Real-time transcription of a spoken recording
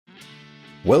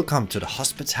Welcome to the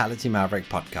Hospitality Maverick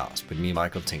podcast with me,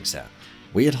 Michael Tingsager.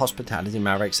 We at Hospitality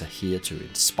Mavericks are here to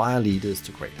inspire leaders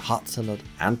to create heart-centered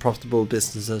and profitable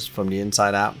businesses from the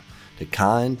inside out, the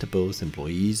kind that both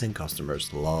employees and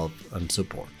customers love and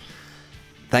support.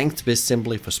 Thanks to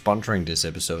BizSimply for sponsoring this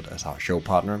episode as our show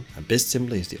partner, and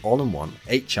BizSimply is the all-in-one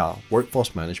HR,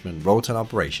 workforce management, rota and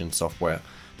operations software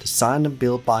designed and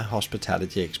built by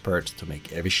hospitality experts to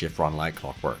make every shift run like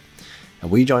clockwork.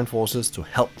 And we join forces to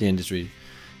help the industry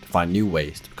to find new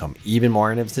ways to become even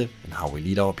more innovative in how we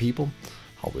lead our people,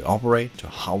 how we operate, to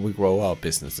how we grow our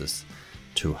businesses,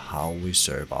 to how we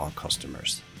serve our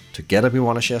customers. Together we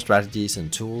want to share strategies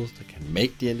and tools that can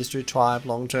make the industry thrive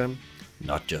long term,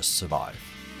 not just survive.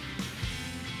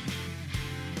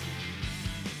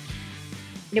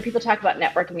 People talk about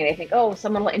networking and they think, oh,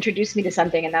 someone will introduce me to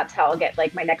something and that's how I'll get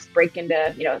like my next break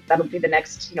into, that'll be the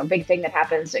next, big thing that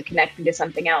happens to connect me to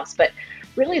something else. But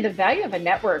really the value of a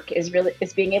network is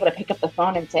being able to pick up the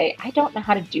phone and say, I don't know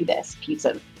how to do this piece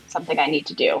of something I need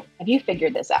to do. Have you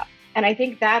figured this out? And I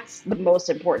think that's the most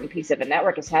important piece of a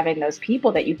network, is having those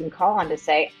people that you can call on to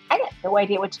say, I got no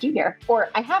idea what to do here, or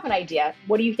I have an idea.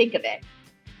 What do you think of it?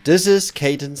 This is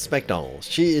Cadence McDonald.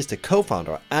 She is the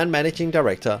co-founder and managing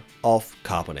director of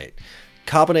Carbonate.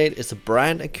 Carbonate is a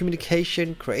brand and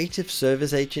communication creative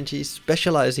service agency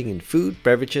specializing in food,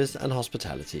 beverages, and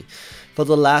hospitality. For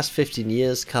the last 15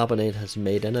 years, Carbonate has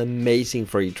made an amazing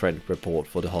free trend report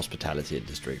for the hospitality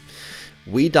industry.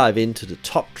 We dive into the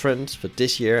top trends for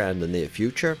this year and the near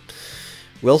future.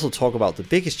 We also talk about the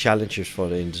biggest challenges for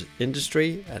the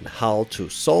industry and how to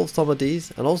solve some of these,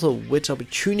 and also which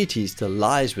opportunities there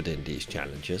lies within these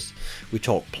challenges. We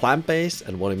talk plant-based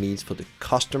and what it means for the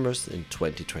customers in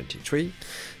 2023,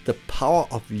 the power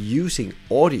of using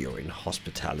audio in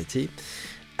hospitality,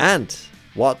 and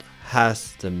what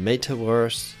has the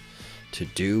metaverse to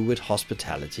do with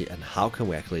hospitality and how can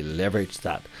we actually leverage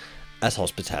that as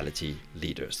hospitality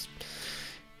leaders.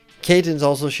 Cadence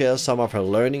also shares some of her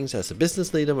learnings as a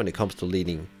business leader when it comes to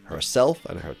leading herself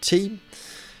and her team.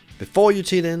 Before you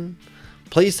tune in,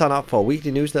 please sign up for a weekly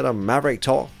newsletter, Maverick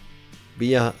Talk,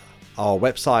 via our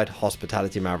website,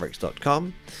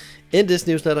 hospitalitymavericks.com. In this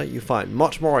newsletter, you find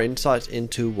much more insights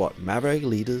into what Maverick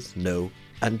leaders know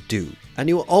and do, and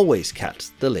you will always catch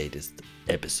the latest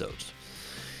episodes.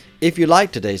 If you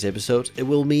like today's episode, it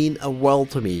will mean a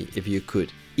world to me if you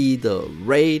could either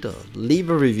rate or leave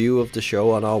a review of the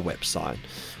show on our website,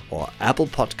 or Apple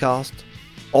Podcast,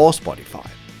 or Spotify.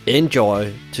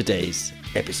 Enjoy today's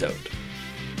episode.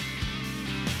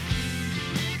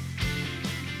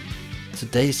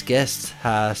 Today's guest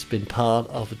has been part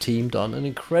of a team done an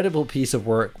incredible piece of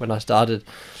work when I started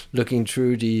looking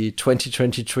through the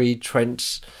 2023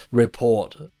 trends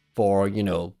report for,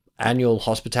 annual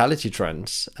hospitality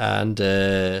trends,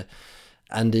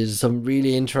 and there's some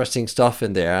really interesting stuff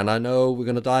in there. And I know we're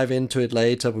going to dive into it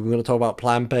later. We're going to talk about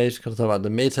plant-based, we're going to talk about the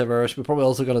metaverse. We're probably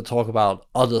also going to talk about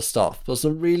other stuff. There's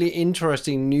some really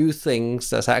interesting new things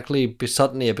that's actually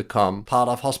suddenly become part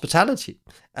of hospitality.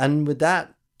 And with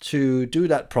that, to do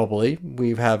that properly,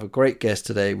 we have a great guest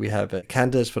today. We have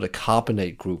Candace for the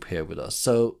Carbonate Group here with us.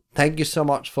 So thank you so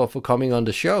much for coming on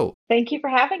the show. Thank you for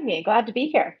having me. Glad to be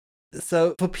here.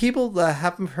 So for people that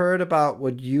haven't heard about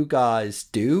what you guys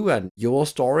do and your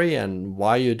story and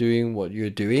why you're doing what you're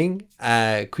doing,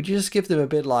 could you just give them a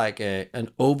bit like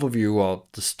an overview of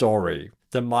the story,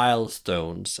 the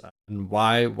milestones, and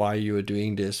why you're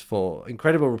doing this for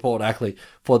Incredible Report actually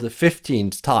for the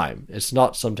 15th time? It's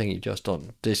not something you just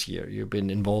done this year. You've been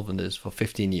involved in this for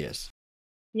 15 years.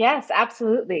 Yes,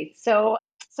 absolutely. So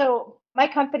my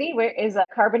company is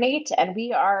Carbonate, and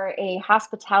we are a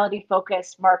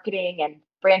hospitality-focused marketing and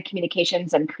brand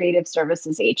communications and creative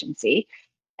services agency.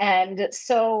 And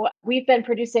so we've been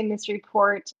producing this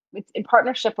report in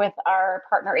partnership with our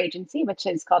partner agency, which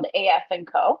is called AF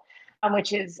 & Co.,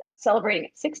 which is celebrating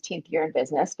its 16th year in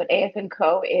business. But AF &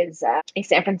 Co. is a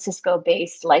San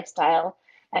Francisco-based lifestyle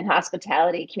and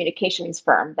hospitality communications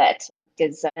firm that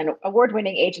is an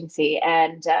award-winning agency,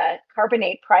 and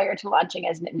Carbonate, prior to launching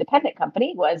as an independent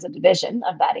company, was a division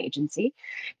of that agency.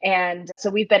 And so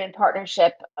we've been in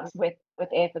partnership with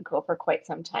AF & Co. for quite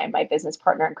some time. My business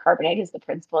partner in Carbonate is the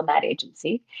principal in that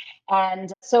agency.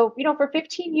 And so, for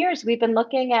 15 years, we've been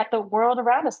looking at the world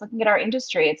around us, looking at our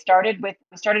industry. We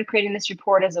started creating this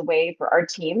report as a way for our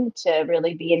team to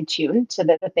really be in tune to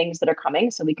the things that are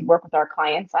coming so we can work with our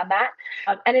clients on that.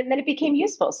 And then it became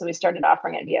useful. So we started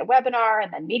offering it via webinar,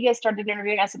 and then media started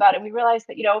interviewing us about it. And we realized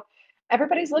that,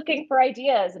 everybody's looking for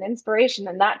ideas and inspiration,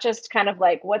 and not just kind of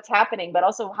like what's happening, but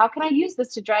also how can I use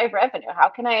this to drive revenue? How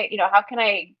can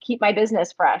I keep my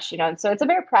business fresh? And so it's a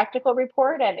very practical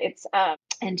report, and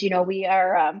And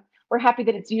we're happy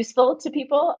that it's useful to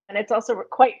people, and it's also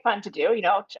quite fun to do.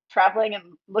 Traveling and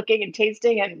looking and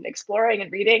tasting and exploring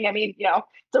and reading. I mean,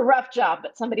 it's a rough job,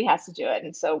 but somebody has to do it,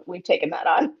 and so we've taken that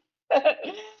on. But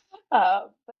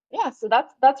yeah, so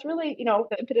that's really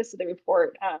the impetus of the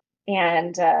report,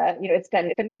 and it's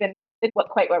been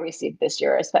quite well received this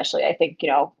year, especially. I think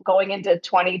going into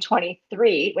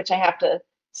 2023, which I have to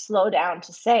slow down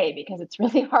to say because it's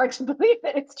really hard to believe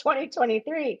that it's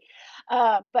 2023.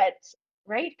 But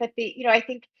right, but I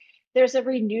think there's a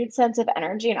renewed sense of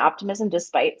energy and optimism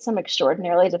despite some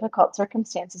extraordinarily difficult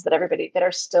circumstances that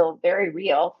are still very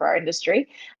real for our industry.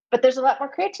 But there's a lot more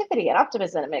creativity and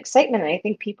optimism and excitement. And I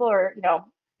think people are,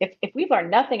 if we've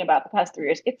learned nothing about the past 3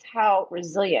 years, it's how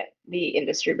resilient the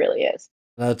industry really is.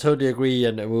 I totally agree,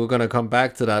 and we're going to come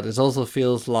back to that. It also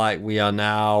feels like we are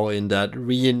now in that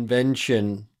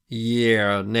reinvention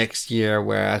year next year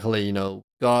where actually,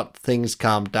 got things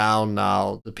calmed down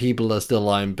now. The people that still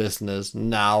are in business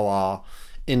now are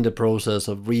in the process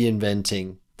of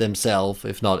reinventing themselves,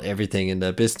 if not everything in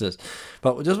their business.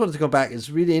 But we just wanted to go back. It's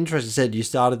really interesting. You said you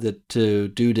started to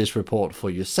do this report for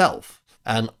yourself.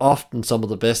 And often some of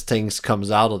the best things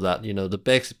comes out of that.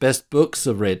 The best books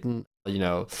are written.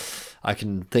 I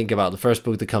can think about the first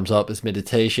book that comes up is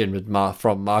Meditation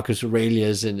from Marcus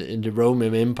Aurelius in the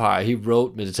Roman Empire. He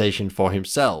wrote meditation for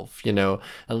himself. A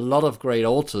lot of great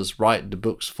authors write the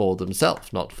books for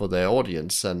themselves, not for their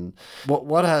audience. And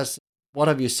what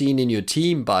have you seen in your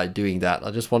team by doing that? I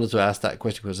just wanted to ask that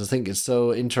question because I think it's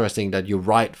so interesting that you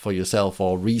write for yourself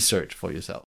or research for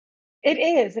yourself. It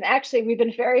is. And actually, we've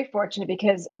been very fortunate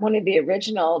because one of the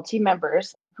original team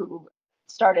members who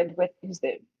started with,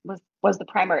 was the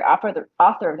primary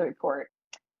author of the report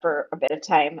for a bit of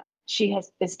time.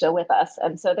 Is still with us.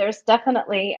 And so there's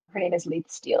definitely, her name is Leith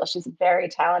Steele. She's a very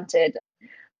talented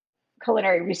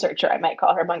culinary researcher, I might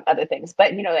call her, among other things.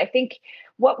 But I think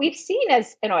what we've seen and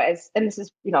this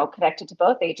is connected to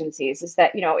both agencies, is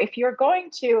that if you're going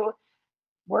to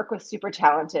work with super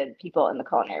talented people in the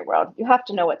culinary world, you have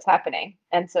to know what's happening.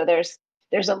 And so there's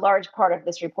a large part of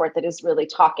this report that is really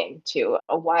talking to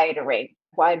a wide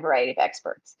variety of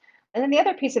experts. And then the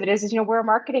other piece of it is we're a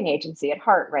marketing agency at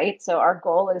heart, right? So our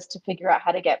goal is to figure out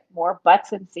how to get more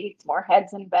butts in seats, more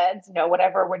heads in beds,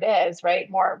 whatever it is,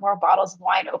 right? More bottles of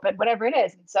wine open, whatever it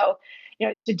is. And so,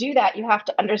 to do that, you have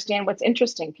to understand what's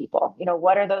interesting people.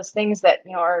 What are those things that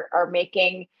are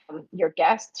making your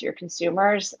guests, your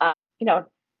consumers,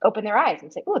 open their eyes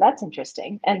and say, "Oh, that's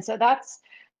interesting." And so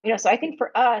so I think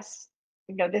for us,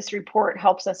 this report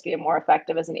helps us be more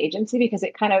effective as an agency because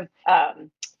it kind of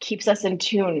keeps us in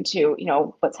tune to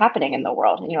what's happening in the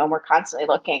world. And we're constantly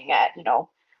looking at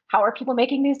how are people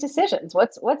making these decisions?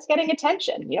 What's getting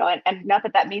attention? And not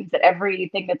that means that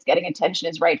everything that's getting attention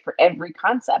is right for every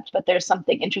concept, but there's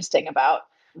something interesting about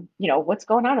what's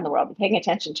going on in the world and paying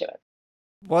attention to it.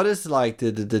 What is like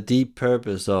the deep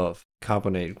purpose of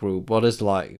Carbonate Group? What is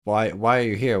like why are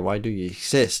you here? Why do you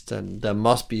exist? And there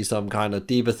must be some kind of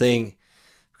deeper thing,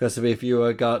 because if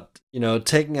you got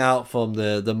taken out from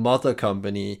the mother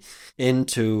company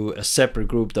into a separate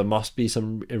group, there must be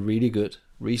a really good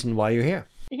reason why you're here.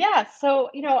 Yeah. So,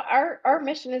 our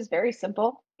mission is very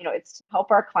simple. It's to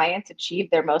help our clients achieve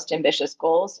their most ambitious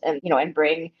goals and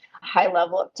bring a high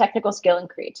level of technical skill and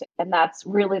creativity. And that's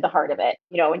really the heart of it.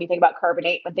 When you think about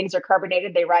carbonate, when things are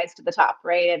carbonated, they rise to the top,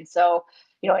 right? And so,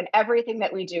 in everything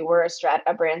that we do, we're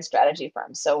a brand strategy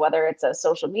firm. So whether it's a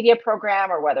social media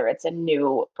program or whether it's a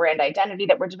new brand identity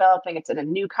that we're developing, it's in a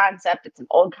new concept, it's an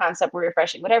old concept we're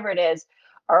refreshing, whatever it is,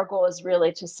 our goal is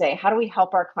really to say, how do we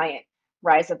help our client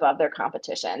rise above their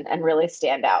competition and really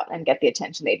stand out and get the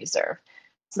attention they deserve?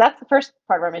 So that's the first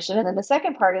part of our mission. And then the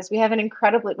second part is we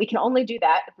can only do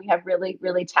that if we have really,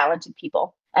 really talented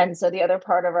people. And so the other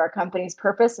part of our company's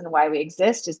purpose and why we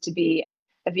exist is to be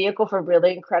a vehicle for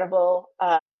really incredible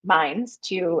minds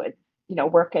to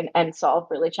work and solve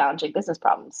really challenging business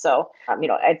problems. So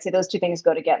I'd say those two things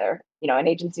go together. An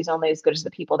agency is only as good as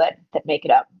the people that make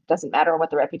it up. Doesn't matter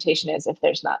what the reputation is if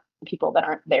there's not people that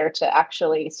aren't there to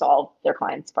actually solve their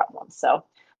clients' problems. So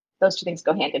those two things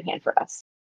go hand in hand for us.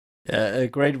 Yeah, a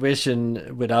great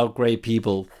vision without great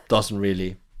people doesn't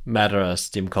really matter, as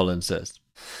Jim Collins says.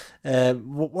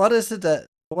 What is it that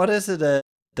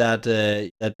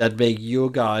make you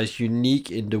guys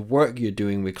unique in the work you're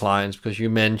doing with clients? Because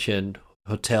you mentioned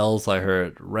hotels, I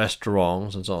heard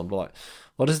restaurants and so on. But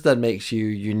what is it that makes you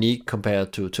unique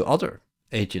compared to other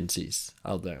agencies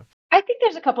out there? I think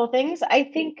there's a couple of things. I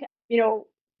think,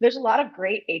 there's a lot of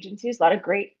great agencies, a lot of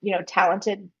great,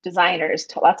 talented designers,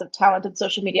 lots of talented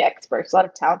social media experts, a lot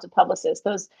of talented publicists.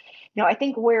 Those, I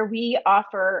think where we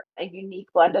offer a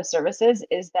unique blend of services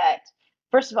is that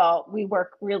First of all, we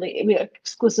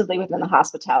exclusively within the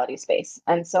hospitality space.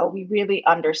 And so we really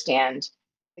understand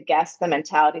the guests, the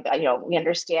mentality that, we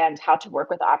understand how to work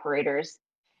with operators.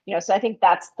 So I think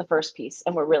that's the first piece.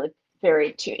 And we're really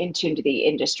in tune to the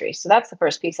industry. So that's the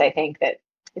first piece I think that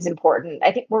is important.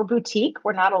 I think we're boutique.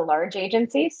 We're not a large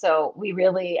agency. So we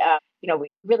really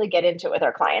get into it with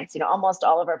our clients. Almost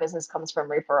all of our business comes from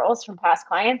referrals from past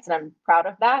clients. And I'm proud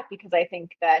of that because I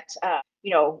think that,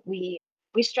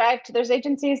 we strive to, there's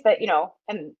agencies that,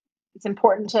 and it's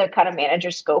important to kind of manage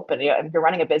your scope and, if you're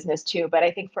running a business too. But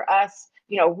I think for us,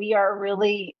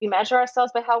 we measure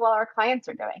ourselves by how well our clients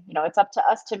are doing. It's up to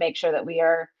us to make sure that we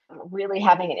are really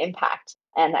having an impact.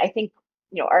 And I think,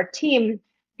 our team,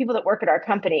 people that work at our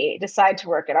company decide to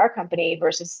work at our company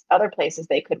versus other places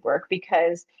they could work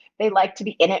because they like to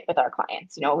be in it with our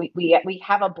clients. We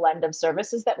have a blend of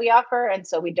services that we offer. And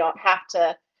so we don't have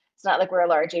to, it's not like we're a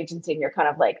large agency and you're kind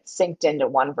of like synced into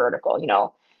one vertical.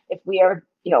 If we are,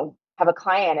 have a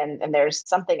client and there's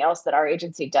something else that our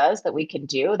agency does that we can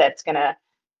do that's going to,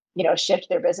 shift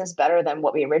their business better than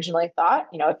what we originally thought,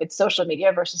 if it's social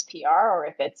media versus PR, or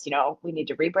if it's, we need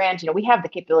to rebrand, we have the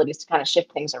capabilities to kind of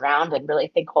shift things around and really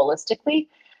think holistically.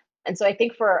 And so I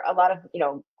think for a lot of,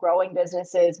 growing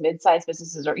businesses, mid-sized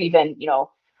businesses, or even,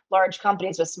 large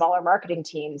companies with smaller marketing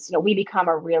teams, we become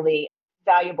a really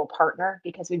valuable partner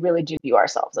because we really do view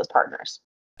ourselves as partners.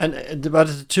 And about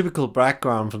the typical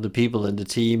background from the people in the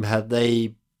team, had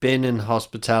they been in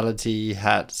hospitality,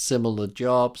 had similar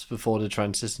jobs before the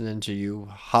transition into you?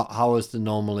 How is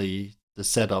normally the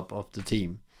setup of the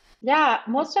team? Yeah,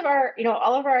 most of our,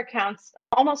 all of our accounts,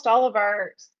 almost all of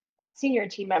our senior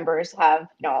team members have,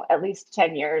 at least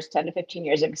 10 years, 10 to 15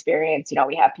 years of experience.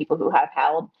 We have people who have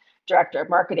held director of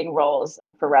marketing roles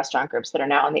for restaurant groups that are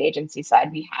now on the agency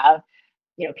side. We have,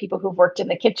 people who've worked in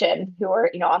the kitchen who are,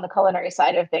 on the culinary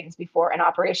side of things before and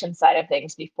operations side of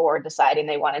things before deciding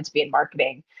they wanted to be in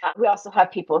marketing. We also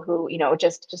have people who,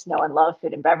 just know and love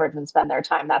food and beverage and spend their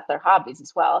time. That's their hobbies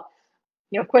as well.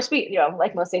 Of course, we,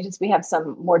 like most agents, we have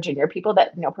some more junior people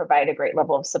that, provide a great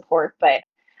level of support, but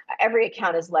every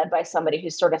account is led by somebody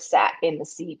who's sort of sat in the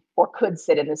seat or could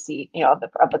sit in the seat, of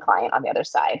the client on the other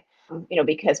side,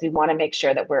 because we want to make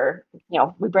sure that we're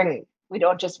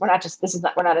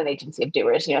not an agency of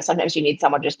doers. Sometimes you need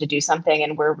someone just to do something,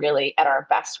 and we're really at our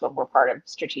best when we're part of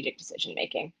strategic decision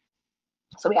making.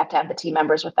 So we have to have the team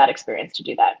members with that experience to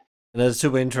do that. And it's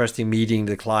super interesting meeting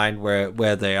the client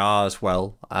where they are as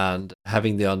well, and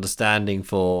having the understanding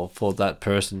for that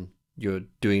person you're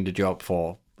doing the job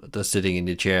for, that's sitting in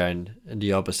the chair and in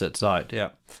the opposite side.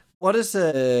 Yeah.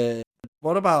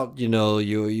 What about,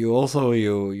 you also,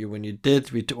 when you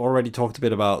did, we already talked a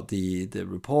bit about the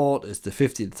report. It's the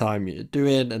 50th time you do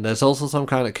it, and there's also some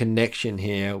kind of connection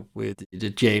here with the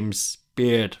James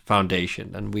Beard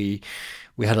Foundation, and we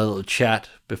had a little chat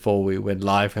before we went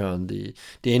live here on the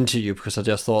interview, because I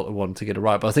just thought I wanted to get it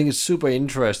right. But I think it's super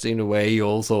interesting the way you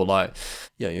also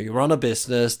you run a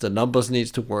business, the numbers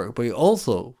needs to work, but you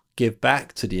also give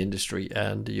back to the industry,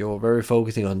 and you're very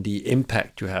focusing on the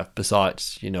impact you have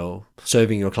besides,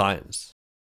 serving your clients.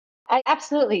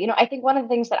 Absolutely. I think one of the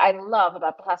things that I love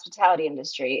about the hospitality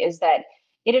industry is that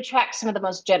it attracts some of the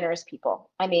most generous people.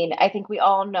 I mean, I think we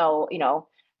all know,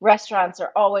 restaurants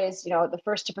are always, the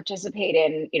first to participate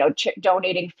in,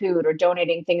 donating food or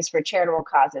donating things for charitable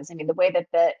causes. I mean, the way that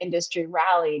the industry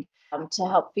rallied to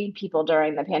help feed people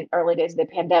during the early days of the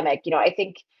pandemic,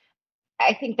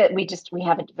 I think that we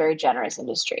have a very generous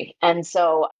industry. And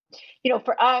so,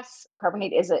 for us,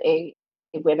 Carbonate is a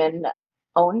women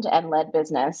owned and led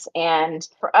business. And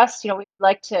for us, we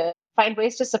like to find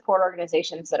ways to support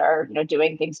organizations that are,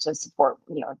 doing things to support,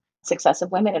 success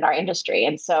of women in our industry.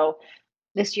 And so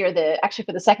this year, actually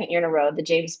for the second year in a row, the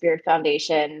James Beard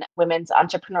Foundation Women's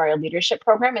Entrepreneurial Leadership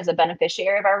Program is a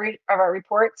beneficiary of our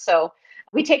report. So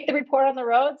we take the report on the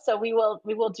road. So we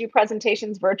will do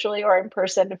presentations virtually or in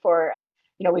person for,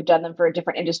 we've done them for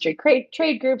different industry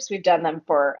trade groups. We've done them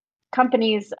for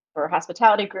companies or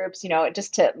hospitality groups,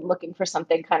 just to looking for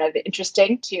something kind of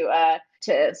interesting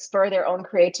to spur their own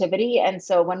creativity. And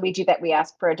so when we do that, we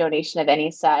ask for a donation of any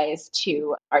size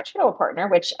to our charitable partner,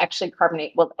 which actually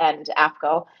Carbonate will and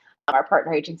AFCO, our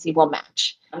partner agency, will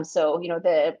match. So,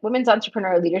 the Women's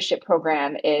Entrepreneurial Leadership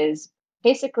Program is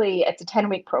basically, it's a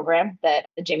 10-week program that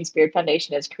the James Beard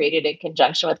Foundation has created in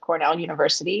conjunction with Cornell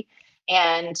University.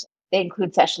 And they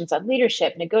include sessions on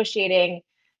leadership, negotiating,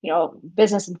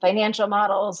 business and financial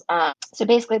models. So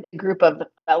basically, the group of the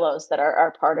fellows that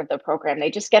are part of the program, they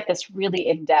just get this really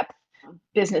in-depth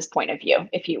business point of view,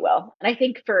 if you will. And I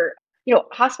think for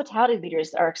hospitality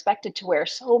leaders are expected to wear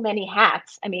so many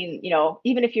hats. I mean,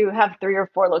 even if you have 3 or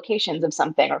 4 locations of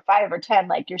something or 5 or 10,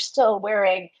 like you're still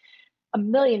wearing a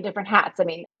million different hats. I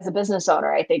mean, as a business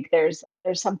owner, I think there's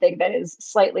something that is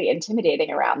slightly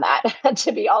intimidating around that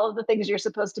to be all of the things you're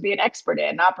supposed to be an expert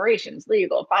in: operations,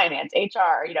 legal, finance,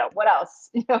 HR, what else,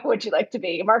 would you like to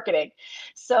be? Marketing.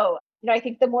 So, I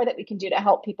think the more that we can do to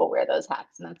help people wear those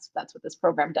hats, and that's what this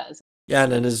program does. Yeah,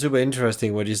 and it's super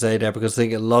interesting what you say there because I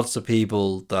think lots of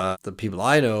people, the people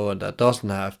I know and that doesn't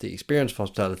have the experience of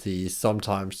hospitality,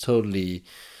 sometimes totally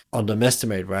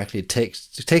underestimate where actually it takes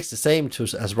the same to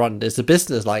as run. It's a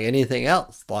business like anything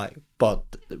else, like but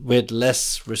with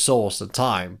less resource and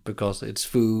time because it's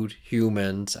food,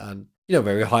 humans, and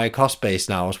very high cost base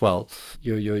now as well.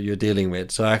 You're dealing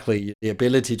with, so actually the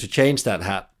ability to change that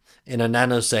hat in a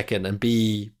nanosecond and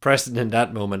be present in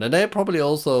that moment, and they're probably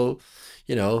also,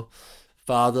 you know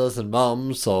fathers and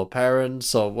moms or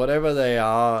parents or whatever they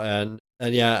are, and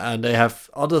yeah, and they have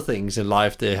other things in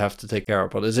life they have to take care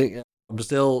of. But I think I'm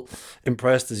still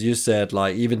impressed, as you said,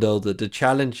 like even though the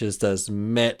challenges that's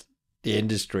met the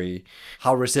industry,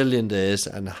 how resilient it is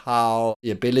and how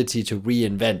the ability to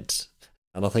reinvent.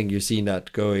 And I think you've seen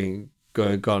that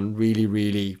gone really,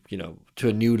 really, to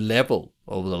a new level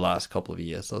over the last couple of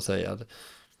years, I'll say.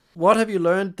 What have you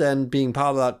learned then being part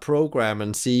of that program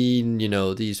and seeing,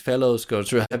 these fellows go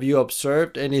through? Have you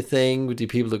observed anything with the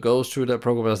people that goes through that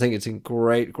program? I think it's a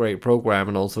great, great program,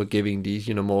 and also giving these,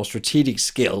 more strategic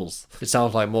skills. It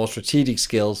sounds like more strategic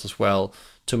skills as well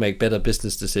to make better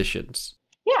business decisions.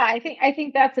 Yeah, I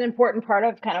think that's an important part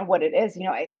of kind of what it is.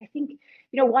 I think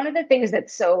one of the things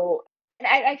that's so, and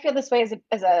I feel this way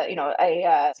as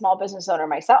a small business owner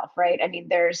myself, right? I mean,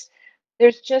 there's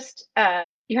just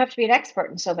you have to be an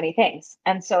expert in so many things,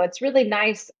 and so it's really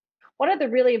nice. One of the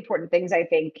really important things I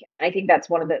think that's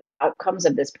one of the outcomes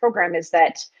of this program is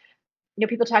that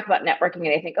people talk about networking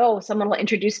and I think, oh, someone will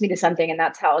introduce me to something and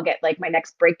that's how I'll get like my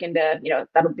next break into,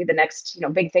 that'll be the next,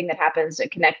 big thing that happens to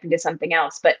connect me to something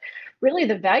else. But really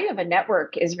the value of a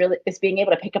network is being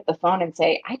able to pick up the phone and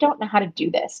say, I don't know how to do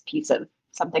this piece of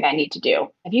something I need to do.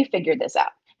 Have you figured this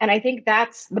out? And I think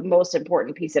that's the most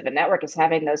important piece of a network is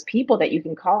having those people that you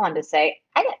can call on to say,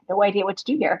 I got no idea what to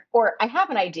do here, or I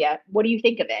have an idea. What do you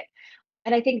think of it?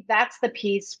 And I think that's the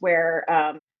piece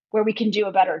where we can do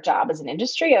a better job as an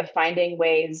industry of finding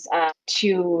ways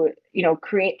to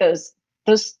create those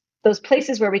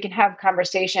places where we can have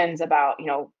conversations about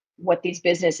what these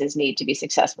businesses need to be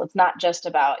successful. It's not just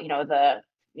about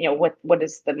what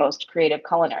is the most creative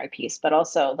culinary piece, but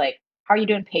also like how are you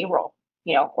doing payroll,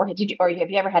 or have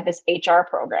you ever had this HR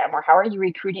program, or how are you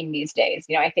recruiting these days?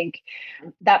 I think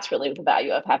that's really the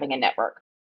value of having a network.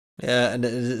 Yeah, and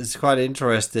it's quite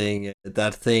interesting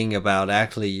that thing about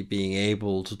actually being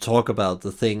able to talk about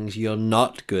the things you're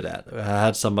not good at. I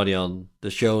had somebody on the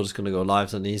show that's going to go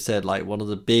live, and he said like one of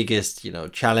the biggest,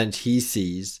 challenge he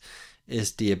sees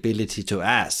is the ability to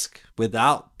ask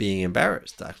without being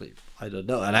embarrassed. Actually, I don't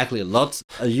know, and actually, lots.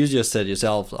 As you just said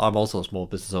yourself, I'm also a small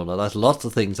business owner. There's lots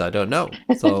of things I don't know,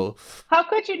 so How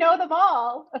could you know them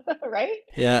all? Right?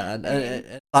 yeah, and, I and,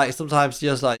 mean, and like sometimes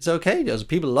just like it's okay. Just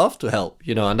people love to help,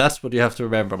 and that's what you have to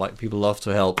remember. Like people love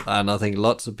to help, and I think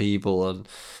lots of people, and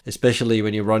especially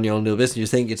when you run your own little business, you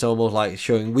think it's almost like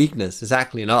showing weakness. It's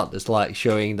actually not. It's like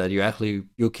showing that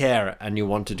you care and you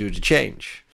want to do the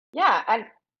change. yeah, and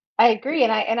I agree.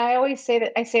 And I always say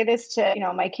that I say this to,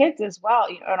 my kids as well,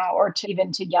 or to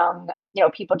even to young,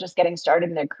 people just getting started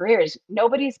in their careers.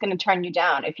 Nobody's going to turn you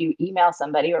down if you email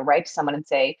somebody or write to someone and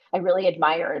say, I really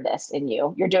admire this in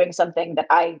you. You're doing something that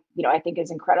I think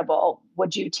is incredible.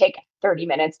 Would you take 30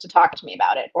 minutes to talk to me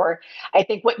about it? Or I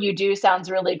think what you do sounds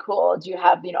really cool. Do you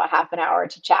have, a half an hour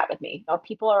to chat with me?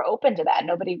 People are open to that.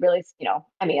 Nobody really,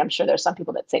 I mean, I'm sure there's some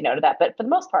people that say no to that, but for the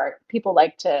most part, people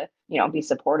like to, be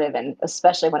supportive, and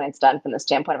especially when it's done from the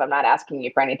standpoint of I'm not asking you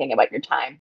for anything about your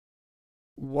time.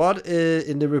 What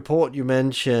in the report you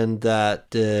mentioned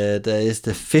that there is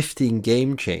the 15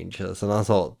 game changers, and I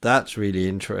thought that's really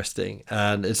interesting.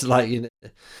 And it's like,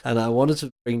 and I wanted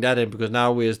to bring that in because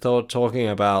now we're talking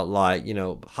about like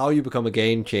how you become a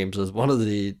game changer. One of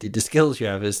the skills you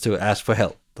have is to ask for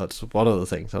help. That's one of the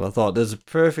things, and I thought there's a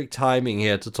perfect timing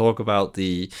here to talk about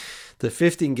the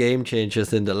 15 game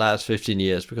changers in the last 15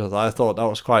 years because I thought that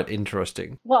was quite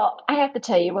interesting. Well, I have to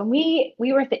tell you, when we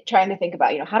were trying to think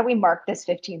about, how do we mark this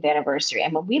 15th anniversary?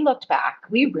 And when we looked back,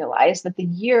 we realized that the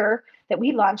year that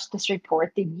we launched this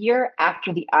report, the year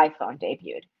after the iPhone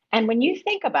debuted. And when you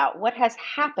think about what has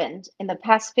happened in the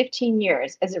past 15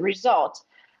 years as a result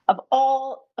of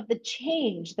all of the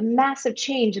change, the massive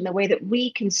change in the way that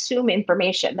we consume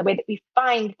information, the way that we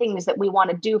find things that we want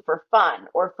to do for fun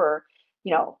or for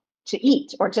to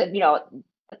eat or to,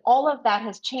 all of that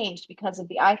has changed because of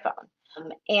the iPhone.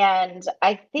 And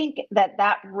I think that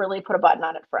that really put a button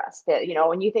on it for us. That,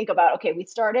 when you think about, okay, we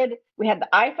had the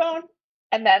iPhone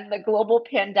and then the global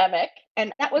pandemic,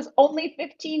 and that was only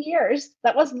 15 years.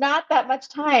 That was not that much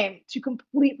time to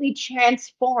completely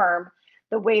transform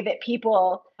the way that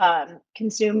people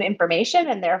consume information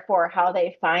and therefore how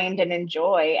they find and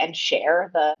enjoy and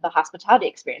share the hospitality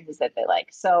experiences that they like.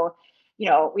 So,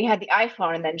 we had the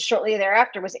iPhone, and then shortly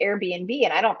thereafter was Airbnb.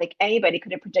 And I don't think anybody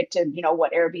could have predicted,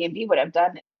 what Airbnb would have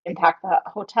done impact the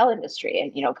hotel industry.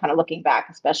 And, kind of looking back,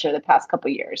 especially the past couple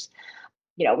of years,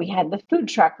 we had the food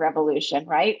truck revolution,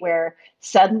 right? Where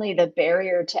suddenly the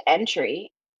barrier to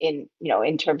entry in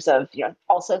terms of,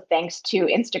 also thanks to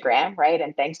Instagram, right?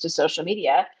 And thanks to social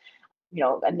media,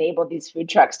 enabled these food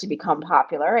trucks to become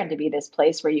popular and to be this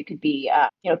place where you could be,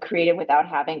 creative without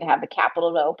having to have the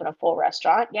capital to open a full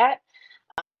restaurant yet.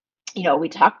 We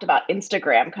talked about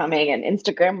Instagram coming and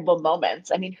Instagrammable moments.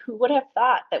 I mean, who would have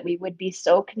thought that we would be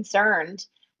so concerned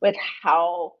with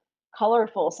how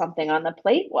colorful something on the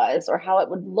plate was or how it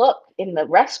would look in the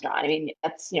restaurant? I mean,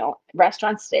 that's,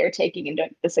 restaurants, they're taking into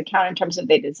this account in terms of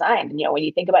their design. And, when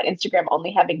you think about Instagram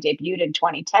only having debuted in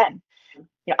 2010,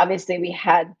 obviously we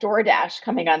had DoorDash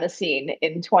coming on the scene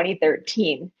in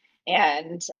 2013.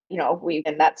 And,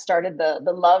 and that started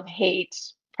the love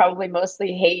hate, probably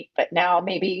mostly hate, but now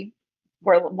maybe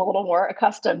we're a little more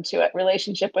accustomed to it,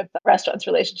 relationship with the restaurants,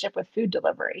 relationship with food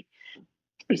delivery.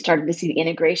 We started to see the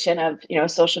integration of,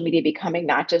 social media becoming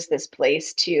not just this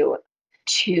place to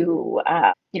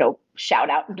shout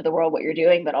out into the world what you're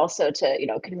doing, but also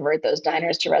to, convert those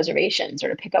diners to reservations or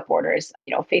to pick up orders.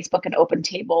 Facebook and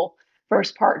OpenTable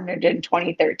first partnered in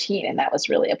 2013, and that was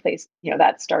really a place,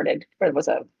 that started, or was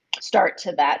a start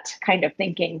to that kind of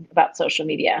thinking about social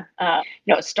media.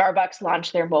 Starbucks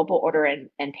launched their mobile order and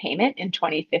payment in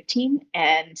 2015.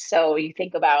 And so you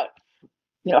think about,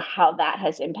 how that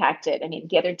has impacted. I mean,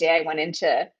 the other day I went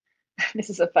into, this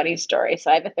is a funny story. So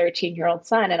I have a 13-year-old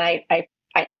son, and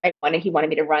he wanted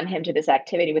me to run him to this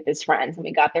activity with his friends. And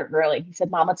we got there early. He said,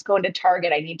 "Mom, let's go into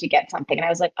Target. I need to get something." And I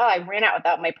was like, "Oh, I ran out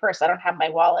without my purse. I don't have my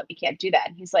wallet. We can't do that."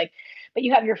 And he's like, "But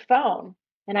you have your phone."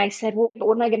 And I said, "Well,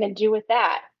 what am I going to do with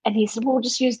that?" And he said, "Well, we'll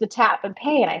just use the tap and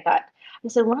pay." And I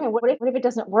said, "Why? What if it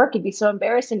doesn't work? It'd be so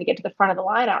embarrassing to get to the front of the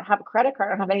line. I don't have a credit card.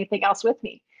 I don't have anything else with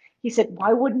me." He said,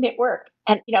 "Why wouldn't it work?"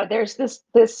 And, and it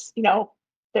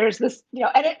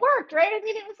worked, right? I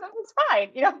mean, it was fine,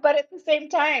 but at the same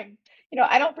time,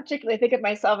 I don't particularly think of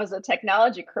myself as a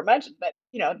technology curmudgeon, but,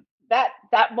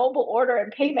 that mobile order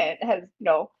and payment has,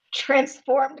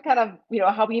 transformed kind of,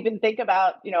 how we even think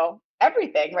about,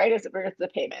 everything, right? As it relates to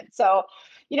payment. So,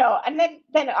 and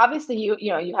then obviously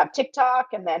you have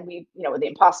TikTok, and then with the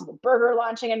Impossible Burger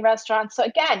launching in restaurants. So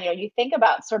again, you think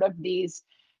about sort of these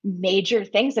major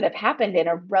things that have happened in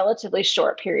a relatively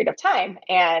short period of time,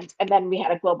 and then we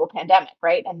had a global pandemic,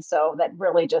 right? And so that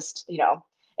really just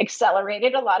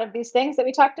accelerated a lot of these things that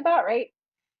we talked about, right?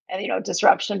 And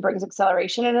disruption brings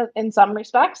acceleration in some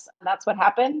respects. And that's what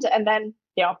happened. And then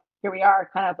here we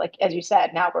are, kind of like, as you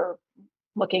said, now we're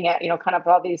looking at kind of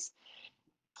all these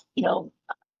you know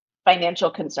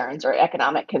financial concerns or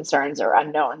economic concerns or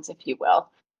unknowns, if you will.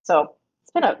 So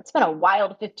it's been a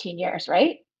wild 15 years,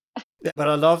 right? Yeah, but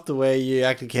I love the way you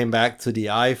actually came back to the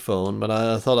iPhone, but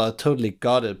I thought I totally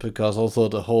got it because also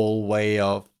the whole way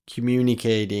of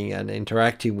communicating and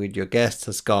interacting with your guests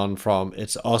has gone from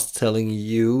it's us telling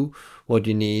you what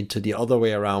you need to the other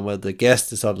way around, where the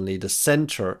guest is suddenly the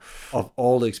center of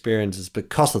all the experiences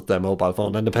because of their mobile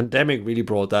phone. And the pandemic really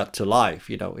brought that to life.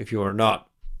 If you are not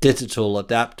digital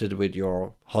adapted with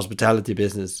your hospitality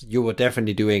business, you were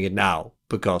definitely doing it now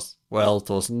because, well,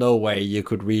 there was no way you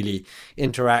could really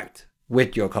interact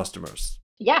with your customers.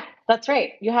 Yeah, that's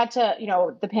right. You had to,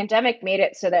 the pandemic made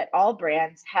it so that all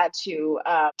brands had to,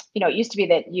 it used to be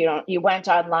that you went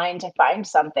online to find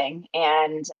something,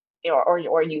 and or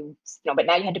but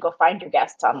now you had to go find your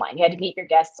guests online. You had to meet your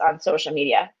guests on social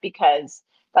media because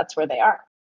that's where they are.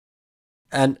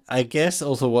 And I guess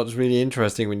also what's really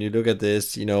interesting when you look at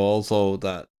this, also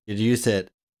that you said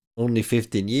only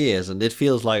 15 years, and it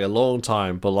feels like a long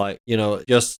time, but like,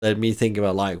 just let me think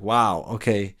about like, wow,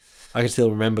 okay, I can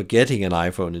still remember getting an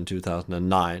iPhone in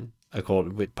 2009,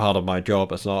 according with part of my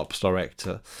job as an ops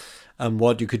director. And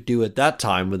what you could do at that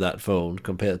time with that phone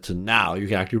compared to now, you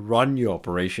can actually run your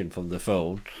operation from the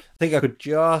phone. I think I could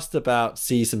just about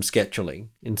see some scheduling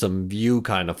in some view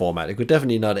kind of format. It could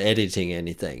definitely not editing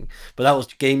anything, but that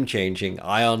was game changing.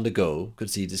 I on the go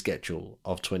could see the schedule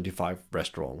of 25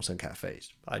 restaurants and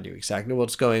cafes. I knew exactly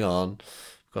what's going on,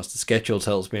 because the schedule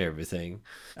tells me everything,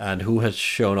 and who has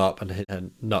shown up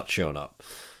and not shown up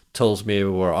tells me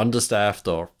we're understaffed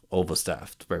or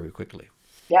overstaffed very quickly.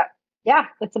 Yeah. Yeah.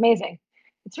 It's amazing.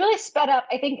 It's really sped up.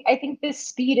 I think the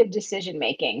speed of decision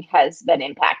making has been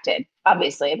impacted.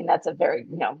 Obviously, I mean that's a very,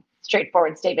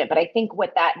 straightforward statement, but I think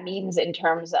what that means in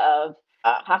terms of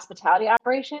hospitality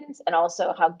operations and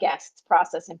also how guests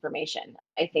process information,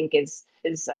 I think is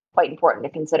quite important to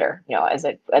consider, as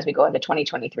we go into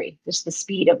 2023, just the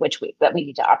speed of which we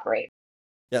need to operate.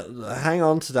 Yeah, hang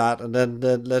on to that, and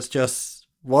then let's just.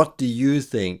 What do you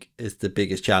think is the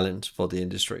biggest challenge for the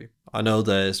industry? I know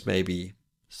there's maybe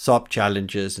sub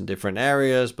challenges in different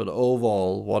areas, but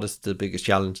overall, what is the biggest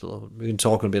challenge? We can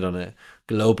talk a bit on a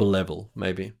global level,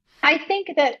 maybe. I think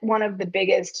that one of the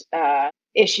biggest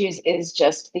issues is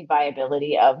just the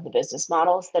viability of the business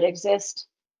models that exist.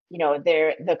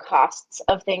 The costs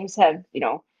of things have,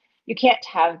 you can't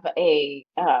have we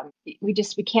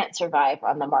can't survive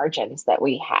on the margins that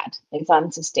we had. It's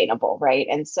unsustainable, right?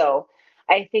 And so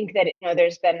I think that,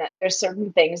 there's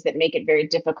certain things that make it very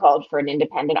difficult for an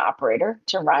independent operator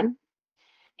to run,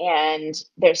 and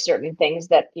there's certain things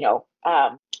that we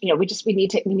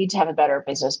need to have a better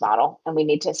business model, and we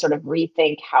need to sort of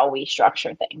rethink how we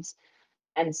structure things.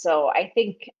 And so I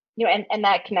think, and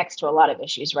that connects to a lot of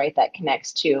issues, right? That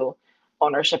connects to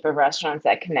ownership of restaurants,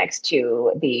 that connects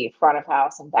to the front of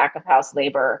house and back of house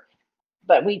labor.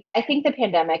 But I think the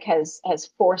pandemic has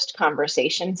forced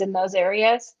conversations in those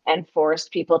areas and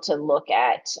forced people to look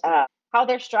at how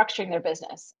they're structuring their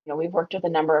business. We've worked with a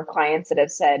number of clients that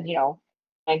have said,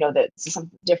 I know that this is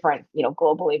something different,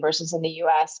 globally versus in the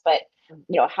US, but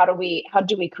how do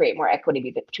we create more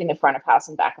equity between the front of house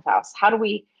and back of house? How do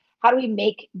we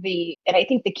make and I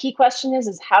think the key question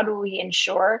is how do we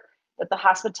ensure that the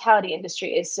hospitality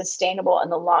industry is sustainable in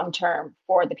the long term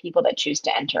for the people that choose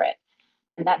to enter it?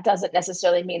 And that doesn't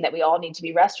necessarily mean that we all need to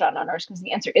be restaurant owners, because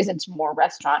the answer isn't more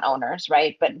restaurant owners,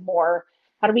 right? But more,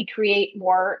 how do we create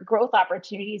more growth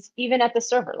opportunities even at the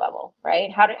server level,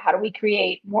 right? How do we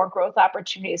create more growth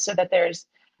opportunities so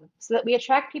that we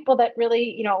attract people that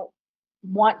really,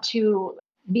 want to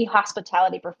be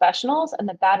hospitality professionals, and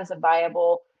that is a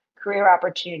viable career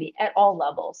opportunity at all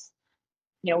levels.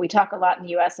 We talk a lot in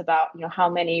the US about, how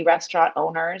many restaurant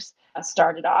owners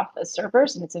started off as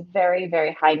servers, and it's a very,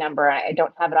 very high number. I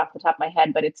don't have it off the top of my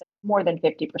head, but it's more than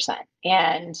 50%.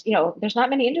 And, there's not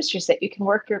many industries that you can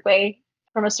work your way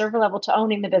from a server level to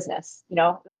owning the business.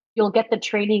 You'll get the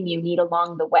training you need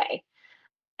along the way.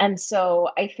 And so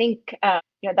I think,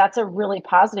 that's a really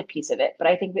positive piece of it. But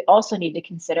I think we also need to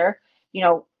consider, you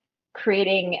know,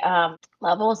 creating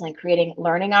levels and creating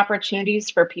learning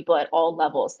opportunities for people at all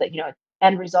levels, that,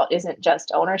 end result isn't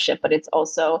just ownership, but it's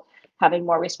also having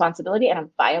more responsibility and a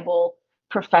viable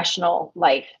professional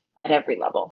life at every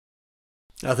level.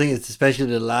 I think it's especially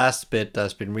the last bit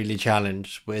that's been really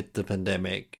challenged with the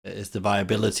pandemic is the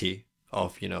viability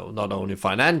of, not only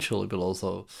financial, but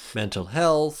also mental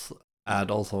health. And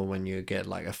also when you get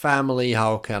like a family,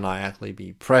 how can I actually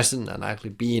be present and actually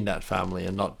be in that family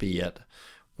and not be at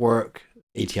work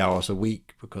 80 hours a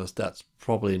week, because that's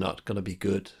probably not going to be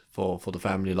good for the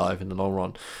family life in the long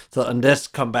run. So, and let's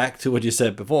come back to what you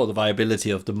said before, the viability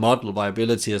of the model.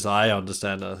 Viability, as I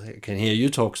understand, I can hear you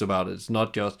talks about it, it's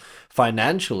not just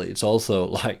financially, it's also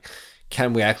like,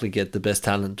 can we actually get the best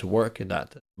talent to work in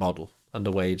that model and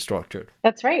the way it's structured?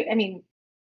 That's right. I mean,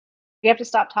 we have to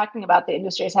stop talking about the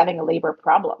industry as having a labor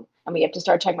problem, and we have to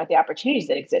start talking about the opportunities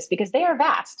that exist, because they are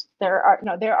vast.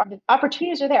 The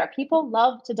opportunities are there. People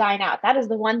love to dine out. That is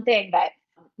the one thing that,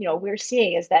 we're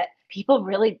seeing, is that people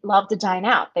really love to dine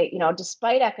out. They,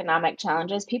 despite economic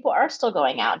challenges, people are still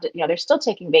going out. They're still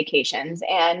taking vacations,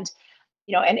 and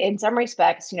in some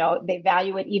respects, they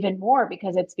value it even more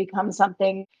because it's become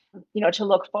something, to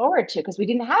look forward to, because we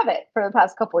didn't have it for the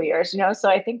past couple of years. So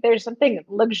I think there's something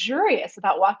luxurious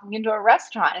about walking into a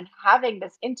restaurant and having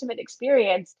this intimate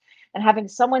experience and having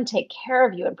someone take care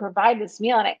of you and provide this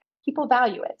meal, and people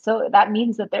value it. So that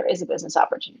means that there is a business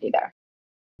opportunity there.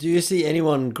 Do you see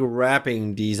anyone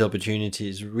grabbing these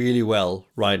opportunities really well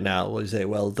right now? Will you say,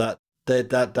 well,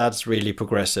 that's really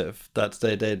progressive.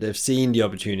 They've seen the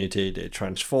opportunity. They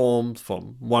transformed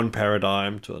from one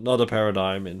paradigm to another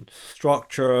paradigm in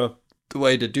structure, the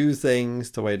way to do things,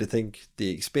 the way to think,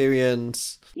 the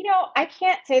experience. I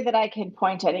can't say that I can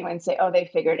point to anyone and say, oh, they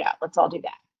figured it out, let's all do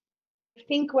that. I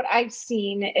think what I've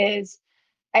seen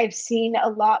a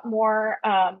lot more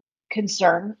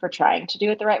concern for trying to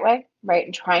do it the right way, right,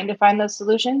 and trying to find those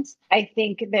solutions. I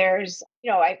think there's,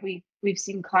 we've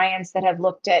seen clients that have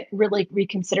looked at, really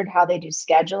reconsidered how they do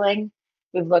scheduling,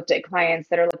 We've looked at clients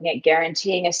that are looking at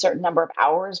guaranteeing a certain number of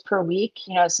hours per week,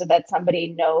 so that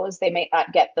somebody knows they may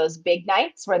not get those big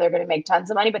nights where they're going to make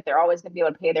tons of money, but they're always going to be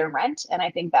able to pay their rent. And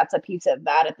I think that's a piece of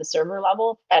that at the server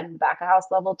level and back of house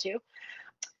level too.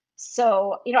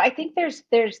 So, I think there's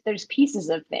pieces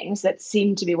of things that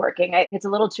seem to be working. It's a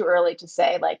little too early to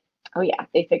say like, oh yeah,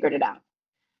 they figured it out.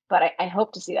 But I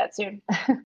hope to see that soon.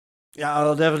 Yeah,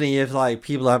 I'll definitely, if like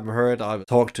people haven't heard, I've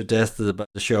talked to death about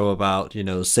the show about,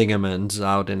 Singerman's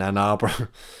out in Ann Arbor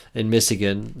in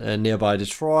Michigan and nearby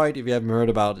Detroit. If you haven't heard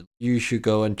about it, you should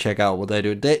go and check out what they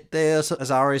do. There's,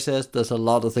 as Ari says, there's a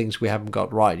lot of things we haven't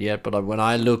got right yet, but when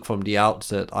I look from the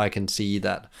outset, I can see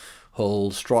that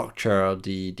whole structure,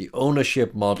 the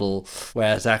ownership model,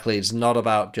 where exactly it's not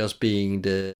about just being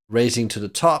the raising to the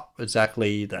top,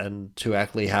 exactly, and to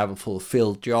actually have a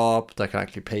fulfilled job that can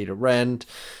actually pay the rent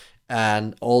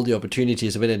and all the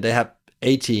opportunities of it. And they have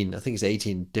 18, I think it's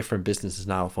 18 different businesses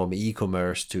now, from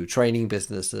e-commerce to training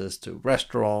businesses to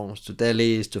restaurants to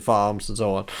delis to farms and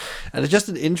so on. And it's just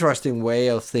an interesting way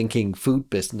of thinking food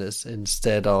business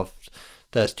instead of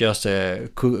that's just a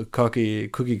cookie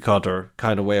cutter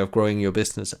kind of way of growing your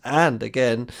business. And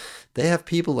again, they have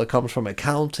people that comes from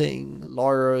accounting,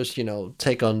 lawyers,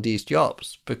 take on these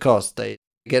jobs because they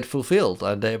get fulfilled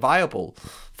and they're viable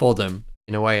for them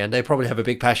in a way, and they probably have a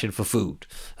big passion for food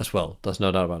as well. There's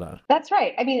no doubt about that. That's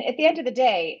right. I mean, at the end of the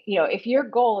day, if your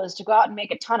goal is to go out and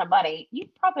make a ton of money, you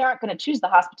probably aren't going to choose the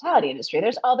hospitality industry.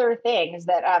 There's other things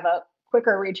that have a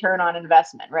quicker return on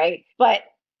investment, right? But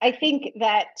I think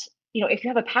that, if you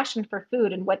have a passion for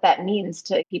food and what that means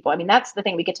to people, I mean, that's the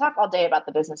thing. We could talk all day about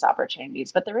the business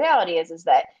opportunities, but the reality is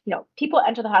that, people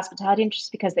enter the hospitality industry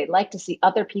because they like to see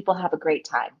other people have a great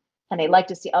time and they like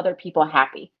to see other people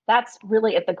happy. That's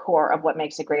really at the core of what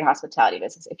makes a great hospitality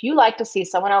business. If you like to see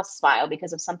someone else smile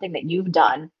because of something that you've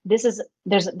done, there's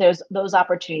those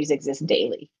opportunities exist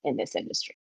daily in this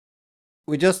industry.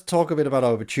 We just talk a bit about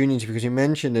opportunity because you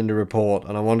mentioned in the report,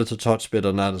 and I wanted to touch a bit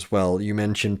on that as well. You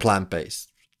mentioned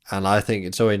plant-based, and I think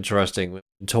it's so interesting. We've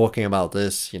been talking about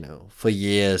this, for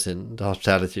years in the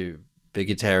hospitality,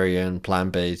 vegetarian,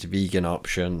 plant-based, vegan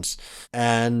options,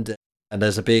 and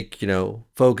there's a big,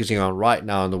 focusing on right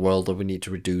now in the world that we need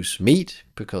to reduce meat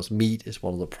because meat is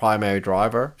one of the primary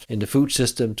driver in the food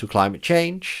system to climate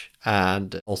change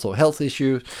and also health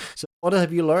issues. So what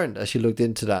have you learned as you looked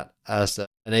into that as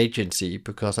an agency?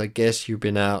 Because I guess you've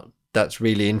been out, that's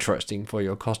really interesting for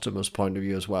your customers' point of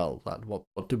view as well. That what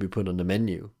do we put on the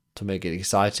menu to make it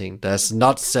exciting that's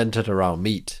not centered around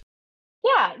meat?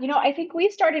 Yeah, I think we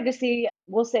started to see,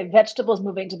 we'll say, vegetables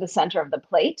moving to the center of the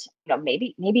plate,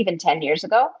 maybe even 10 years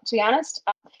ago, to be honest.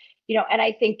 And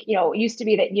I think, it used to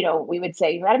be that, we would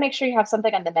say, you got to make sure you have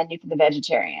something on the menu for the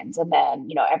vegetarians. And then,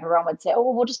 everyone would say, oh,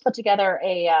 well, we'll just put together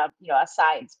a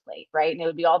sides plate, right? And it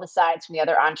would be all the sides from the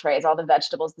other entrees, all the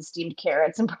vegetables, the steamed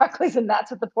carrots and broccolis. And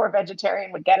that's what the poor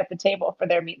vegetarian would get at the table for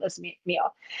their meatless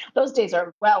meal. Those days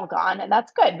are well gone. And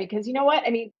that's good because you know what? I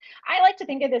mean, I like to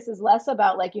think of this as less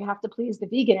about like you have to please the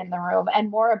vegan in the room and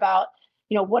more about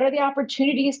what are the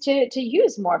opportunities to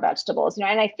use more vegetables? And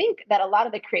I think that a lot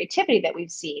of the creativity that we've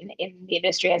seen in the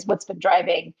industry is what's been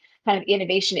driving kind of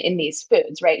innovation in these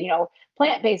foods, right?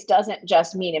 Plant-based doesn't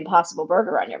just mean Impossible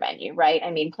Burger on your menu, right? I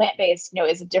mean, plant-based,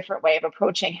 is a different way of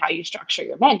approaching how you structure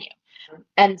your menu.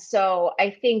 And so I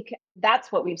think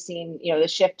that's what we've seen, the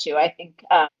shift to. I think,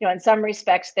 in some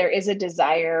respects, there is a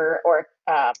desire or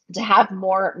to have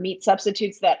more meat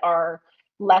substitutes that are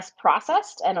less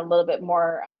processed and a little bit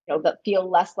more, that feel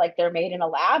less like they're made in a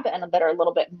lab and that are a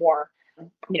little bit more,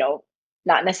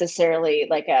 not necessarily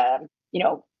like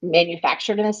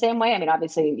manufactured in the same way. I mean,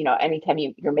 obviously, anytime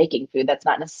you're making food, that's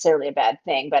not necessarily a bad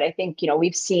thing. But I think,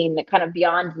 we've seen kind of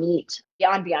beyond meat,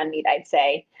 I'd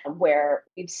say, where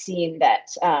we've seen that,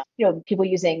 people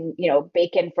using,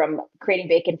 creating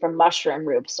bacon from mushroom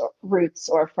roots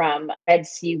or from red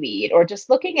seaweed, or just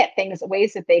looking at things,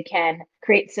 ways that they can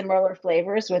create similar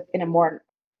flavors in a more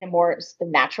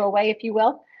natural way, if you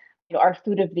will. Our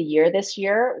food of the year this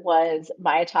year was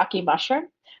maitake mushroom.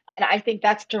 And I think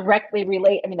that's directly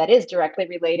related. I mean, that is directly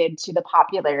related to the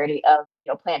popularity of,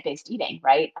 plant-based eating,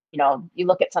 right? You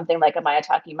look at something like a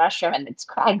maitake mushroom and it's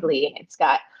craggy and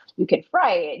you can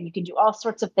fry it and you can do all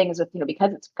sorts of things with,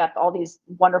 because it's got all these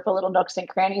wonderful little nooks and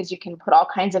crannies, you can put all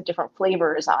kinds of different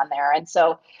flavors on there. And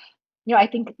so, I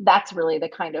think that's really the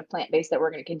kind of plant-based that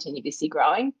we're going to continue to see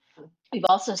growing. We've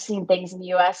also seen things in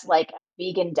the US like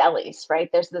vegan delis, right?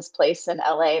 There's this place in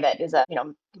LA that is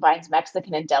combines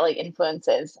Mexican and deli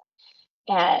influences.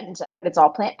 And it's all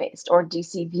plant-based, or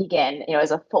DC Vegan,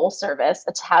 is a full service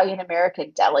Italian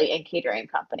American deli and catering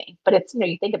company. But it's,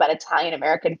 you think about Italian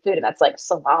American food and that's like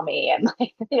salami and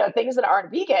like, things that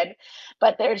aren't vegan,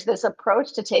 but there's this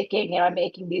approach to taking, and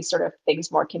making these sort of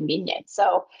things more convenient.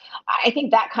 So I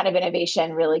think that kind of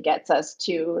innovation really gets us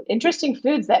to interesting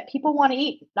foods that people want to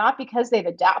eat, not because they've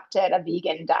adapted a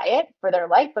vegan diet for their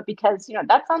life, but because,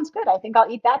 that sounds good. I think I'll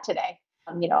eat that today.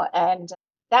 And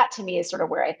that to me is sort of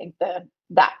where I think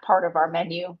that part of our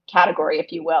menu category,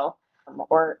 if you will,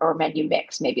 or menu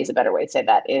mix, maybe is a better way to say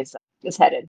that, is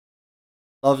headed.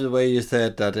 Love the way you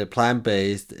said that a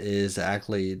plant-based is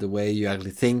actually the way you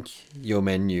actually think your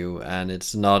menu, and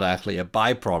it's not actually a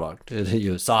byproduct,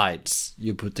 your sides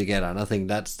you put together. And I think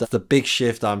that's the big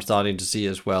shift I'm starting to see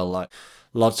as well. Like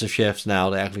lots of chefs now,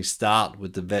 they actually start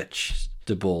with the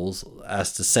vegetables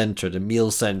as the center, the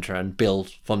meal center, and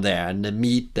build from there. And the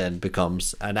meat then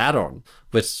becomes an add-on,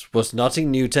 which was nothing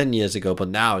new 10 years ago, but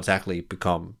now it's actually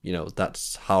become,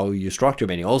 that's how you structure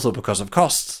menu, also because of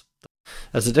costs.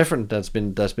 That's a different that's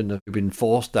been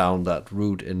forced down that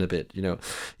route in a bit.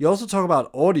 You also talk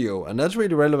about audio, and that's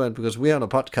really relevant because we're on a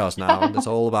podcast now and it's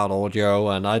all about audio,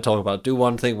 and I talk about do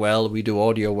one thing well, we do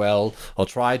audio well, or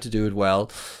try to do it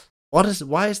well.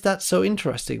 Why is that so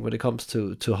interesting when it comes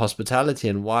to hospitality,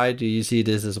 and why do you see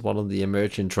this as one of the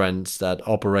emerging trends that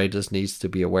operators needs to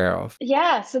be aware of?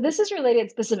 Yeah, so this is related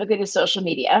specifically to social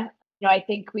media. I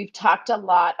think we've talked a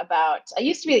lot about, I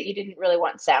used to be that you didn't really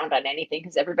want sound on anything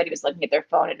because everybody was looking at their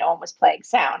phone and no one was playing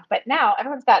sound. But now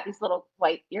everyone's got these little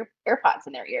white AirPods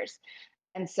in their ears.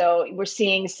 And so we're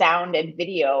seeing sound and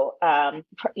video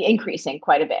increasing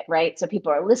quite a bit, right? So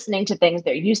people are listening to things,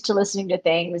 they're used to listening to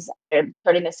things, they're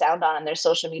turning the sound on their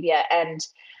social media. And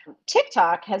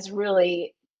TikTok has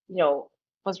really,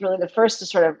 was really the first to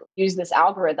sort of use this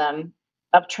algorithm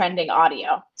of trending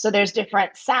audio. So there's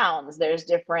different sounds, there's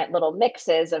different little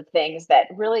mixes of things that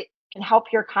really can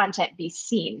help your content be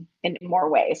seen in more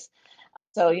ways.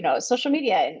 So, social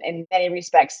media in many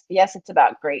respects, yes, it's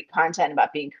about great content,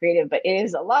 about being creative, but it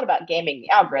is a lot about gaming the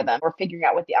algorithm or figuring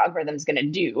out what the algorithm is going to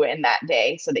do in that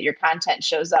day so that your content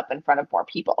shows up in front of more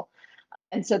people.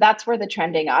 And so that's where the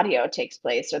trending audio takes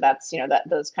place, or that's, that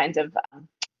those kinds of,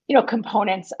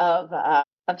 components of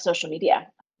social media.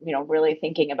 Really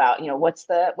thinking about, what's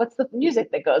the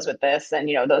music that goes with this, and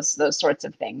those sorts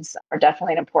of things are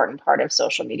definitely an important part of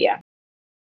social media.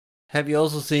 Have you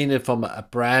also seen it from a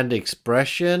brand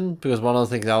expression? Because one of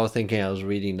the things I was thinking, I was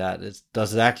reading that, is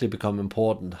does it actually become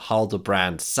important how the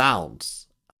brand sounds?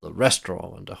 The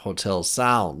restaurant and the hotel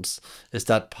sounds, is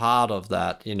that part of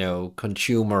that,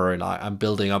 consumer, and I'm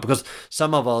building up, because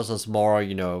some of us is more,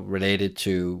 related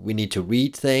to, we need to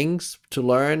read things to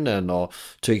learn and or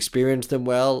to experience them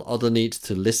well. Other needs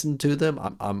to listen to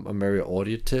them. I'm very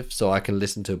auditive, so I can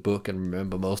listen to a book and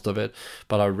remember most of it,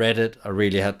 but I read it, I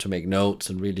really had to make notes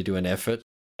and really do an effort.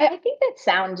 I think that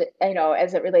sound,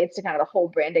 as it relates to kind of the whole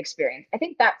brand experience, I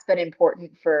think that's been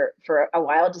important for a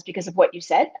while, just because of what you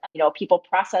said. People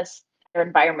process their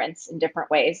environments in different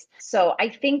ways. So I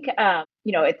think,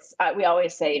 it's we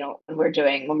always say, when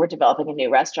we're developing a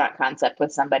new restaurant concept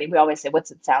with somebody, we always say,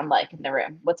 what's it sound like in the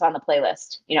room? What's on the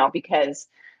playlist? Because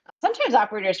sometimes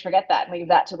operators forget that and leave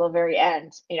that to the very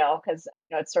end, because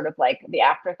it's sort of like the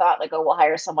afterthought, like, oh, we'll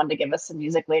hire someone to give us some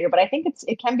music later. But I think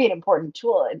it can be an important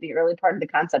tool at the early part of the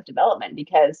concept development,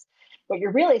 because what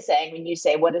you're really saying when you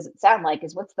say, what does it sound like,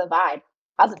 is what's the vibe?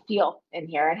 How's it feel in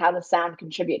here, and how does sound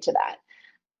contribute to that?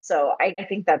 So I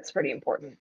think that's pretty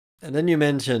important. And then you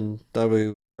mentioned that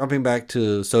we jumping back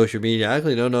to social media. I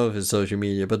actually don't know if it's social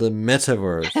media, but the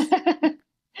metaverse.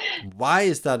 Why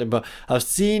is that important? I've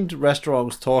seen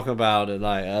restaurants talk about it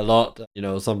like a lot.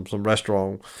 Some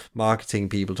restaurant marketing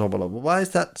people talk about it. Why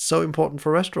is that so important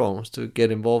for restaurants to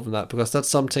get involved in that? Because that's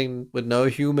something with no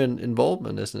human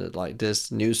involvement, isn't it? Like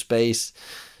this new space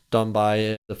done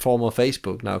by the former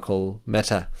Facebook, now called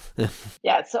Meta.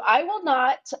 Yeah, so I will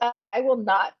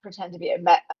not pretend to be a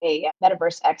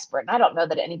metaverse expert. And I don't know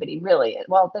that anybody really is.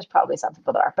 Well, there's probably some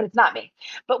people that are, but it's not me.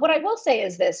 But what I will say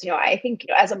is this, I think,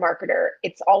 as a marketer,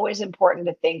 it's always important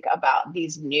to think about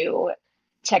these new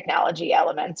technology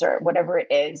elements or whatever it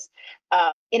is,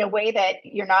 in a way that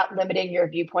you're not limiting your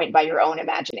viewpoint by your own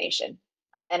imagination.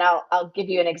 And I'll give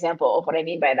you an example of what I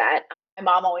mean by that. My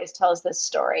mom always tells this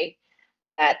story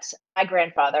that my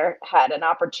grandfather had an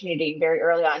opportunity very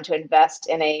early on to invest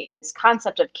in this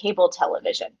concept of cable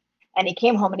television. And he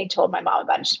came home and he told my mom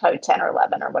about it. She's probably 10 or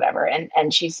 11 or whatever. And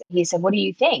he said, what do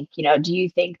you think? Do you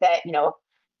think that, you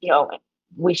know,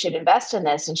 we should invest in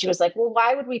this? And she was like, well,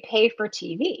 why would we pay for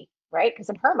TV? right? Because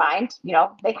in her mind,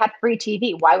 they had free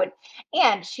TV. Why would,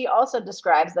 and she also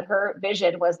describes that her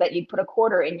vision was that you'd put a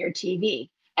quarter in your TV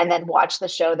and then watch the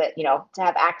show that, to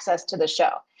have access to the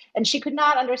show. And she could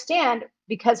not understand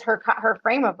because her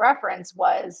frame of reference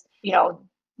was,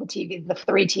 the TV, the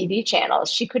three TV channels.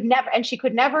 She could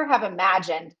never have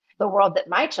imagined the world that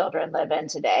my children live in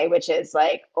today, which is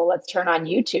like, oh, let's turn on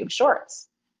YouTube shorts.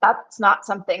 That's not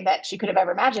something that she could have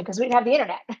ever imagined because we didn't have the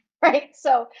internet, right?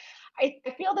 So I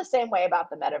feel the same way about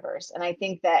the metaverse. And I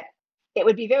think that it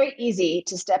would be very easy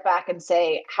to step back and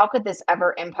say, how could this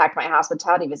ever impact my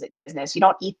hospitality visit business? You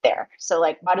don't eat there. So,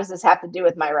 like, what does this have to do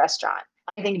with my restaurant?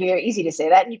 I think it'd be very easy to say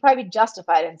that. And you probably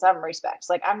justify it in some respects.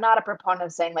 Like, I'm not a proponent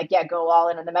of saying, like, yeah, go all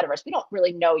in the metaverse. We don't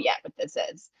really know yet what this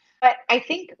is. But I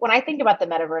think when I think about the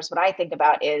metaverse, what I think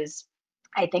about is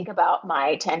I think about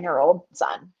my 10-year-old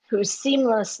son who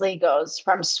seamlessly goes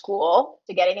from school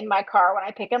to getting in my car when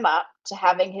I pick him up to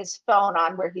having his phone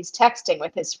on where he's texting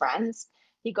with his friends.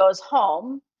 He goes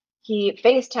home, he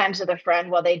FaceTimes with a friend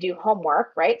while they do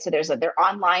homework, right? So they're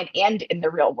online and in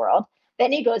the real world.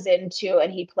 Then he goes into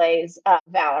and he plays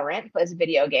Valorant, plays a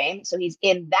video game. So he's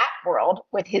in that world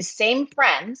with his same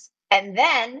friends. And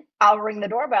then I'll ring the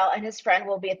doorbell and his friend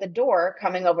will be at the door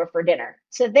coming over for dinner.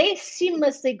 So they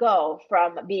seamlessly go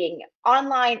from being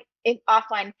online,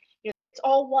 offline. It's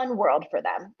all one world for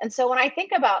them. And so when I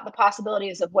think about the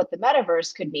possibilities of what the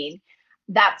metaverse could mean,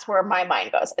 that's where my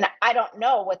mind goes. And I don't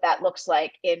know what that looks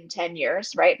like in 10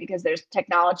 years, right? Because there's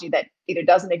technology that either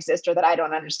doesn't exist or that I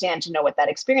don't understand to know what that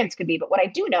experience could be. But what I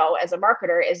do know as a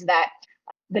marketer is that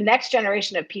the next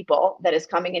generation of people that is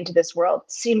coming into this world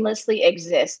seamlessly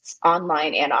exists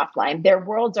online and offline. Their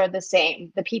worlds are the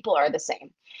same. The people are the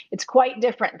same. It's quite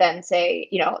different than, say,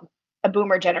 a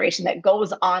boomer generation that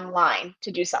goes online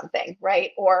to do something,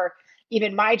 right? Or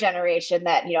even my generation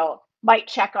that, might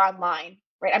check online,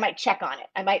 right? I might check on it.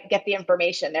 I might get the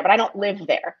information there, but I don't live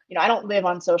there. I don't live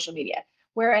on social media.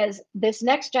 Whereas this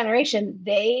next generation,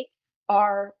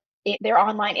 are they're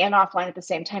online and offline at the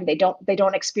same time. They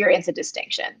don't experience a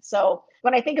distinction. So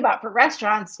when I think about for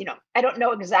restaurants, I don't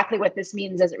know exactly what this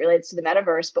means as it relates to the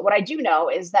metaverse, but what I do know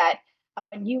is that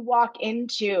when you walk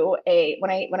into when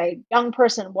a young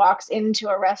person walks into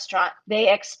a restaurant,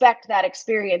 they expect that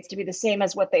experience to be the same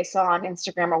as what they saw on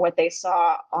Instagram or what they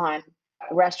saw on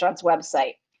a restaurant's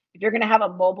website. If you're going to have a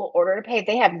mobile order to pay,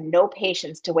 they have no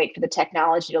patience to wait for the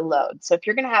technology to load. So if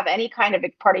you're going to have any kind of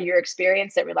part of your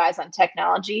experience that relies on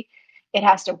technology, it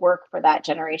has to work for that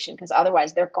generation because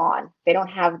otherwise they're gone. They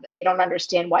don't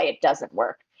understand why it doesn't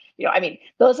work. I mean,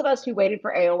 those of us who waited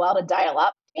for AOL to dial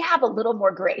up, we have a little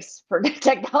more grace for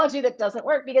technology that doesn't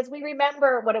work because we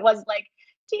remember what it was like.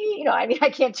 I mean, I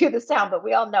can't do the sound, but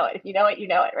we all know it. If you know it, you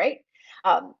know it, right?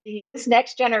 This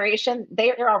next generation,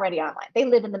 they're already online. They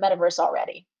live in the metaverse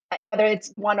already, whether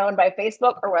it's one owned by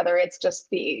Facebook or whether it's just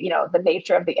the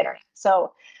nature of the internet.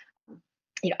 So,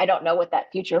 I don't know what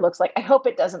that future looks like. I hope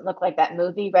it doesn't look like that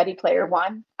movie Ready Player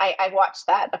One. I watched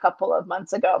that a couple of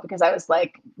months ago because I was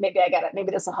like, maybe I got it.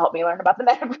 Maybe this will help me learn about the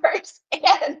metaverse.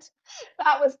 And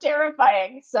that was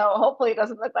terrifying. So hopefully it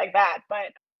doesn't look like that.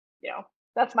 But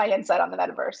that's my insight on the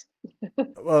metaverse.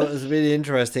 Well, it's really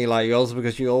interesting, like also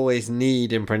because you always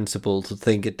need, in principle, to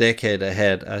think a decade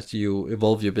ahead as you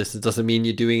evolve your business. Doesn't mean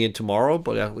you're doing it tomorrow,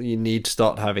 but you need to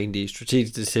start having the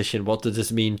strategic decision. What does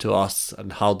this mean to us,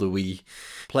 and how do we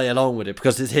play along with it?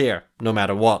 Because it's here, no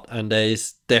matter what, and there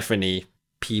is definitely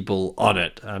people on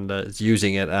it and it's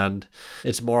using it, and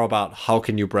it's more about how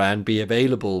can your brand be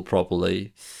available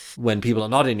properly when people are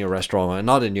not in your restaurant and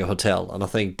not in your hotel. And I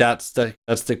think that's the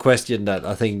question that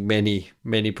I think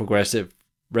many progressive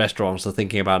restaurants are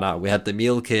thinking about now. We had the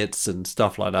meal kits and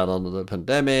stuff like that under the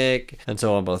pandemic and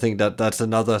so on, but I think that's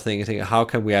another thing. I think how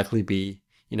can we actually be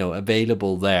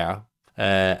available there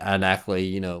and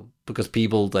actually because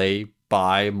people, they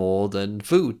buy more than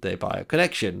food. They buy a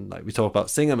connection. Like we talked about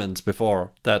Singerman's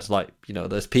before. That's like,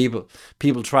 there's people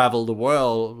travel the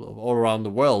world, all around the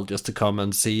world, just to come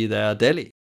and see their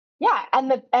deli. Yeah,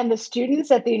 and the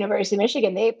students at the University of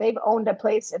Michigan, they've owned a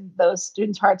place in those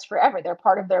students' hearts forever. They're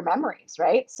part of their memories,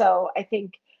 right? So I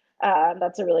think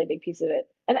that's a really big piece of it.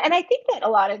 And I think that a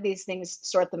lot of these things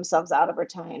sort themselves out over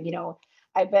time.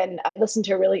 I listened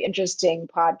to a really interesting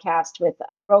podcast with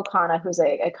Ro Khanna, who's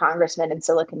a congressman in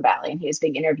Silicon Valley, and he was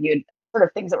being interviewed sort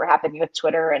of things that were happening with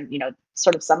Twitter and,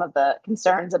 sort of some of the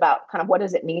concerns about kind of what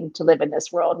does it mean to live in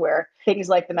this world where things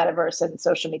like the metaverse and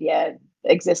social media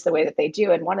exist the way that they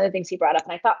do. And one of the things he brought up,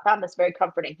 and I found this very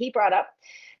comforting, he brought up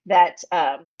that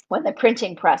when the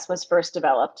printing press was first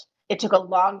developed, it took a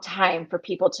long time for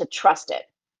people to trust it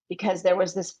because there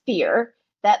was this fear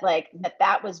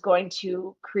that was going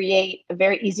to create a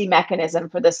very easy mechanism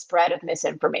for the spread of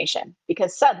misinformation,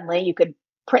 because suddenly you could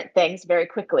print things very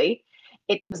quickly.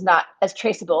 It was not as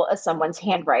traceable as someone's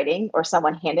handwriting or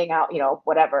someone handing out,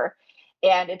 whatever.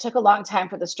 And it took a long time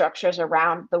for the structures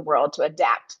around the world to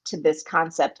adapt to this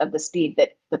concept of the speed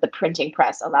that the printing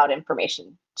press allowed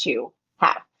information to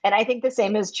have. And I think the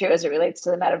same is true as it relates to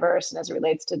the metaverse and as it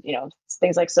relates to,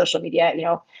 things like social media.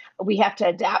 We have to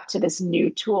adapt to this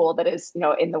new tool that is,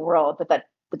 in the world, but that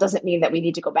doesn't mean that we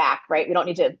need to go back, right? We don't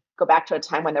need to go back to a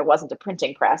time when there wasn't a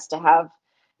printing press to have,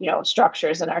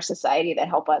 structures in our society that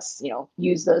help us,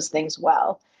 use those things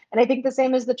well. And I think the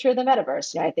same is the true of the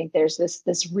metaverse. I think there's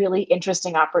this really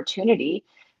interesting opportunity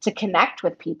to connect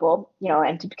with people,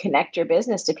 and to connect your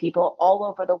business to people all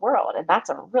over the world. And that's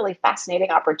a really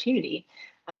fascinating opportunity.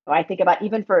 I think about,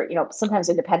 even for, sometimes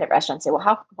independent restaurants say,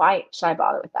 well, why should I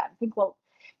bother with that? I think, well,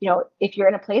 if you're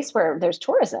in a place where there's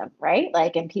tourism, right?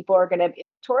 Like, and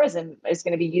tourism is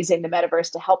going to be using the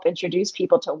metaverse to help introduce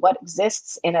people to what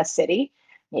exists in a city.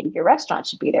 Maybe your restaurant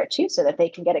should be there too, so that they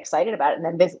can get excited about it and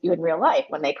then visit you in real life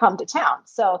when they come to town.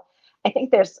 So I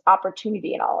think there's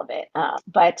opportunity in all of it.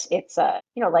 But it's,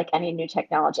 like any new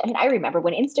technology. I mean, I remember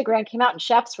when Instagram came out and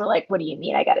chefs were like, what do you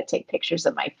mean I got to take pictures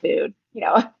of my food?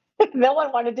 No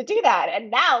one wanted to do that.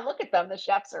 And now look at them, the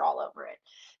chefs are all over it.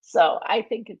 So I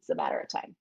think it's a matter of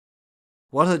time.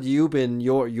 What have you been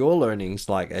your learnings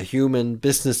like a human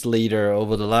business leader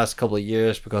over the last couple of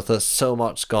years? Because there's so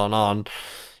much gone on,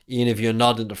 even if you're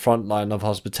not in the front line of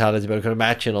hospitality. But I can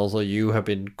imagine also you have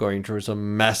been going through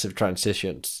some massive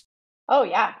transitions. Oh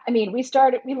yeah. I mean, we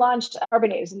launched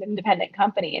Carbonate as an independent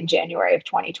company in January of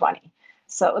 2020.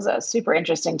 So it was a super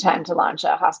interesting time to launch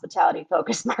a hospitality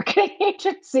focused marketing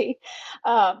agency.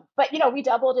 But we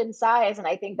doubled in size, and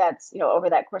I think that's, over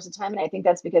that course of time. And I think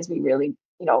that's because we really,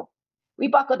 we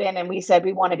buckled in and we said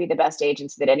we want to be the best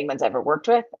agency that anyone's ever worked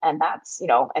with. And that's,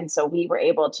 and so we were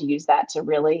able to use that to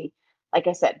really, like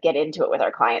I said, get into it with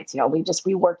our clients.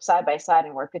 We worked side by side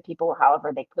and worked with people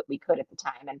however we could at the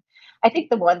time. And I think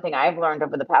the one thing I've learned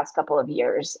over the past couple of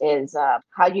years is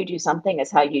how you do something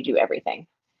is how you do everything.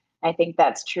 I think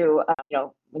that's true.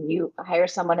 When you hire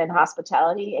someone in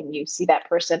hospitality and you see that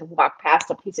person walk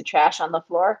past a piece of trash on the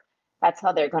floor, that's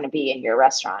how they're going to be in your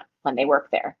restaurant when they work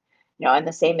there. And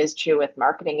the same is true with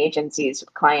marketing agencies,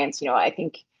 with clients. I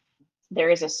think there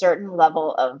is a certain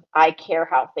level of I care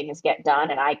how things get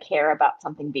done and I care about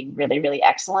something being really, really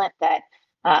excellent that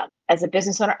as a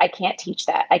business owner, I can't teach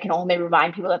that. I can only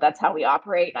remind people that that's how we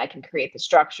operate. And I can create the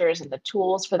structures and the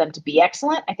tools for them to be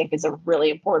excellent. I think is a really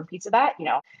important piece of that.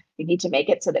 We need to make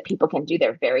it so that people can do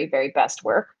their very, very best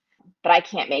work. But I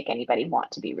can't make anybody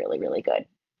want to be really, really good.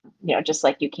 Just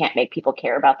like you can't make people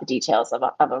care about the details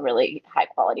of a really high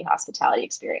quality hospitality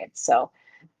experience. So,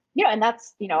 and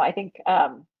that's, I think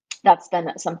that's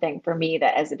been something for me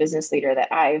that as a business leader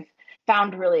that I've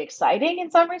found really exciting in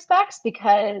some respects,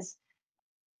 because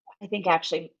I think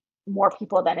actually more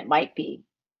people than it might be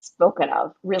spoken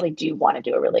of really do want to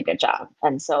do a really good job.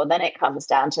 And so then it comes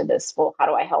down to this, well, how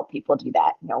do I help people do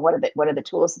that? What are the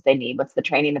tools that they need? What's the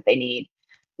training that they need?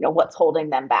 What's holding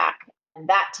them back? And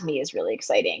that to me is really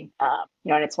exciting.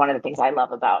 And it's one of the things I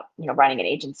love about, running an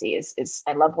agency is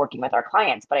I love working with our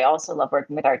clients, but I also love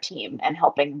working with our team and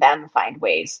helping them find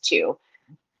ways to,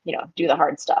 do the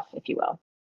hard stuff, if you will.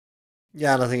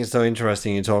 Yeah, and I think it's so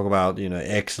interesting you talk about,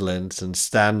 excellence and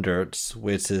standards,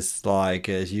 which is like,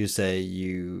 as you say,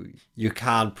 you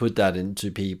can't put that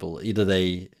into people. Either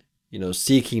they,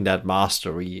 seeking that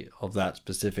mastery of that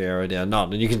specific area, they are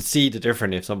not. And you can see the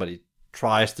difference if somebody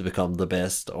tries to become the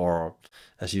best, or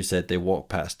as you said, they walk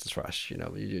past the trash.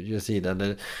 You see that.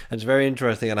 And it's very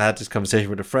interesting. And I had this conversation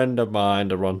with a friend of mine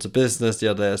that runs a business the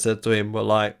other day. I said to him, well,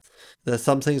 like, there's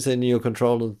some things in your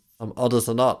control and others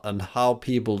are not, and how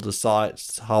people decide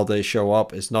how they show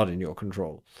up is not in your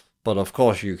control. But of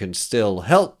course, you can still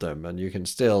help them, and you can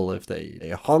still, if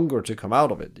they hunger to come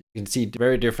out of it, you can see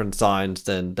very different signs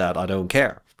than that I don't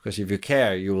care. Because if you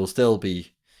care, you will still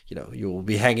be, you will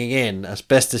be hanging in as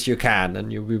best as you can,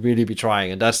 and you'll really be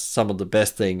trying. And that's some of the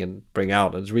best thing and bring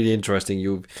out. And it's really interesting.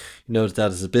 You notice that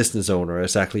as a business owner,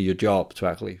 it's actually your job to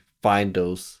actually find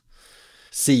those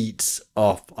seeds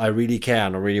of I really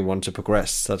can, I really want to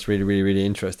progress. That's really, really, really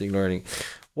interesting learning.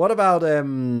 What about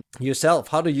yourself?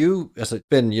 How do you, as it's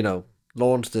been,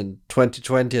 launched in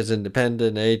 2020 as an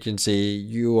independent agency,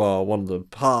 you are one of the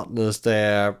partners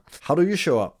there. How do you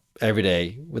show up every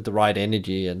day with the right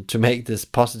energy and to make this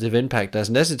positive impact as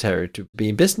necessary to be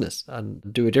in business and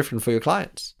do it different for your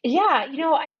clients? Yeah,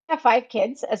 have 5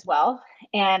 kids as well.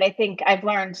 And I think I've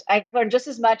learned just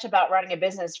as much about running a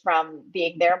business from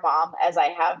being their mom as I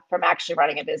have from actually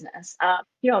running a business.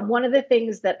 One of the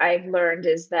things that I've learned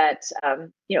is that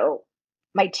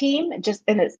my team, just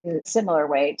in a similar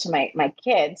way to my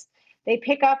kids, they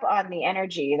pick up on the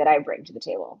energy that I bring to the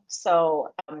table.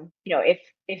 So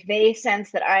if they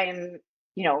sense that I'm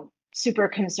super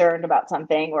concerned about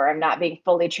something, or I'm not being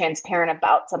fully transparent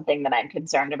about something that I'm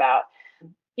concerned about,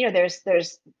 there's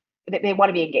they want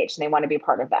to be engaged and they want to be a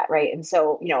part of that, right? And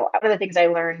so one of the things I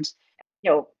learned,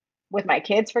 you know with my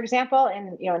kids, for example,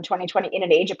 in 2020, in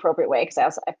an age appropriate way, because I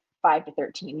also have 5 to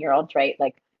 13-year-olds, right?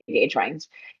 Like age range,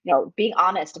 being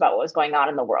honest about what was going on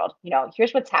in the world.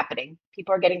 Here's what's happening.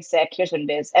 People are getting sick. Here's what it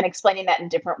is, and explaining that in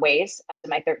different ways to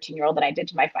my 13-year-old than I did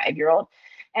to my 5-year-old.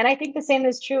 And I think the same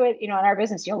is true, in our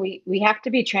business. We have to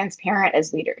be transparent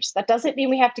as leaders. That doesn't mean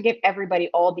we have to give everybody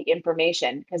all the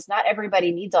information, because not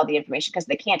everybody needs all the information because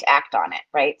they can't act on it,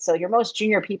 right? So your most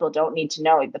junior people don't need to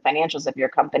know the financials of your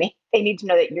company. They need to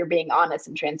know that you're being honest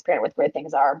and transparent with where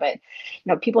things are. But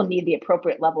people need the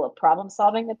appropriate level of problem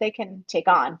solving that they can take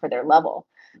on for their level.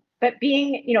 But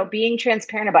being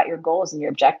transparent about your goals and your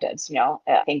objectives,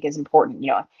 I think is important.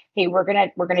 Hey, we're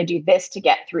gonna do this to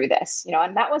get through this.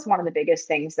 And that was one of the biggest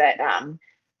things that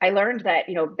I learned, that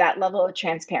that level of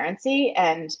transparency,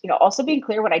 and also being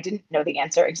clear when I didn't know the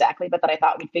answer exactly, but that I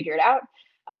thought we'd figure it out,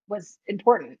 was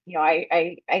important.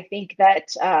 I think that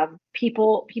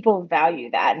people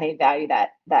value that, and they value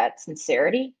that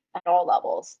sincerity at all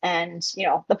levels. And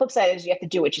the flip side is you have to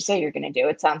do what you say you're going to do.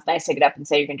 It sounds nice to get up and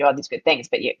say you're going to do all these good things,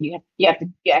 but you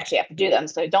actually have to do them.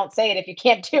 So don't say it if you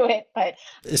can't do it. But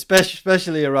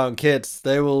Especially around kids,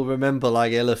 they will remember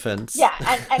like elephants. yeah,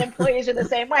 and employees are the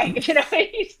same way.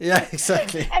 Yeah,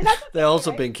 exactly. And that's They okay, also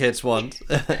right? been kids once.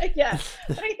 Yeah,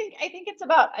 but I think it's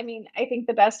about, I think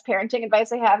the best parenting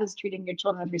advice I have is treating your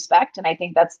children with respect, and I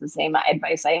think that's the same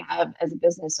advice I have as a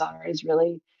business owner, is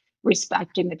really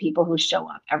respecting the people who show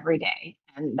up every day.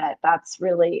 And that's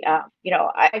really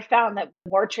I found that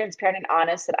the more transparent and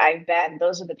honest that I've been,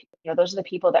 those are the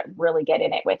people that really get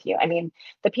in it with you. I mean,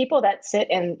 the people that sit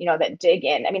and that dig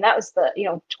in. I mean, that was the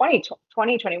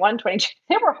 2020, 21, 22.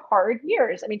 They were hard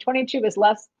years. I mean, 22 was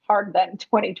less hard than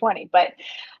 2020, but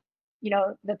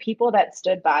the people that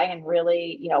stood by and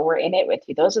really, were in it with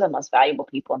you, those are the most valuable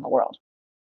people in the world.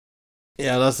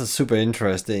 Yeah, that's a super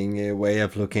interesting way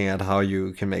of looking at how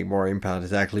you can make more impact.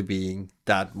 Is actually being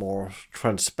that more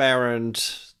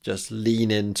transparent, just lean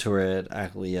into it,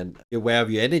 actually, and be aware of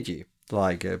your energy.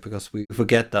 Like, because we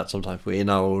forget that sometimes we're in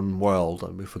our own world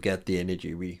and we forget the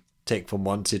energy we take from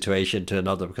one situation to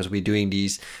another, because we're doing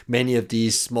many of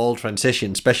these small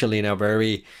transitions, especially in a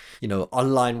very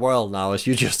online world now, as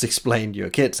you just explained your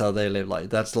kids how they live. Like,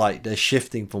 that's like they're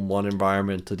shifting from one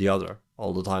environment to the other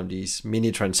all the time, these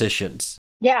mini transitions.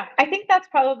 Yeah, I think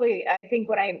I think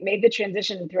when I made the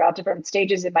transition throughout different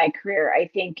stages in my career, I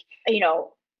think,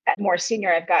 more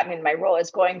senior I've gotten in my role, is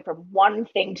going from one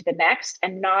thing to the next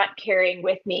and not carrying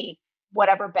with me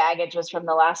whatever baggage was from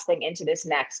the last thing into this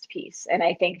next piece. And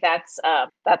I think that's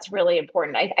really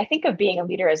important. I think of being a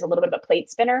leader as a little bit of a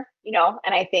plate spinner,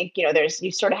 and I think, you have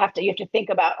to think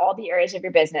about all the areas of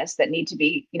your business that need to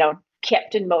be,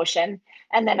 kept in motion.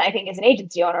 And then I think as an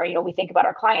agency owner, we think about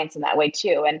our clients in that way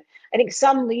too. And I think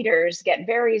some leaders get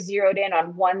very zeroed in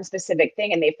on one specific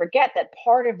thing, and they forget that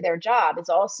part of their job is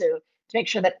also to make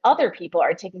sure that other people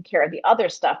are taking care of the other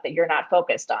stuff that you're not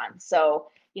focused on. So,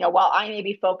 while I may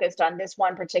be focused on this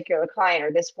one particular client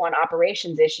or this one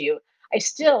operations issue,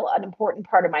 an important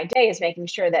part of my day is making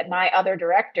sure that my other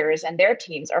directors and their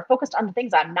teams are focused on the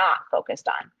things I'm not focused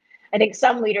on. I think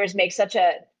some leaders make such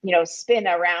a spin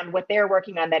around what they're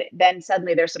working on, that then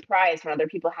suddenly they're surprised when other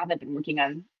people haven't been working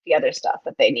on the other stuff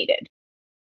that they needed.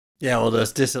 Yeah, well,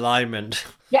 there's disalignment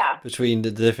Yeah. between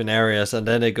the different areas, and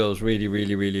then it goes really,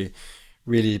 really, really,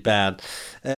 really bad.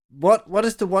 What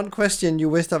is the one question you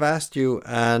wished I've asked you,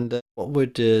 and what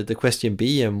would the question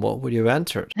be, and what would you have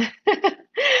answered?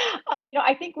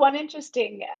 I think one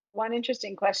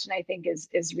interesting question, I think,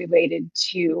 is related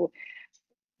to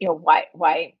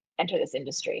why enter this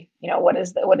industry. What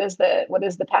is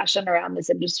the passion around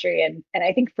this industry? And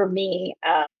I think for me,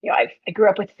 I grew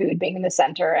up with food being in the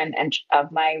center and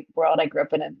of my world. I grew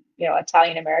up in a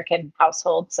Italian American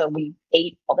household, so we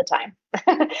ate all the time.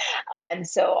 And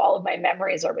so all of my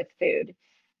memories are with food.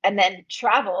 And then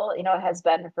travel, has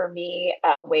been for me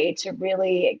a way to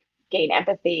really gain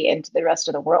empathy into the rest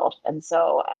of the world. And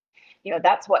so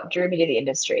that's what drew me to the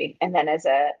industry. And then as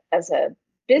a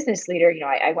business leader,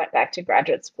 I went back to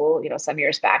graduate school, some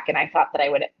years back, and I thought that I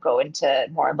would go into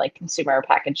more like consumer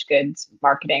packaged goods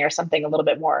marketing or something a little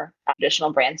bit more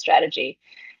traditional brand strategy.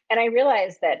 And I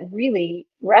realized that really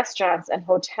restaurants and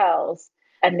hotels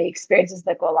and the experiences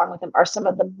that go along with them are some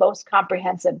of the most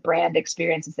comprehensive brand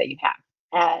experiences that you have.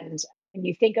 And when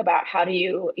you think about how do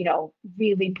you,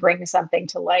 really bring something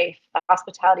to life,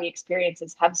 hospitality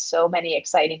experiences have so many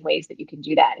exciting ways that you can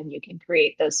do that, and you can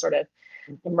create those sort of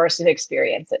immersive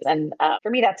experiences. And for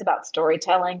me, that's about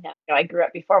storytelling. I grew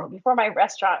up before my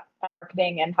restaurant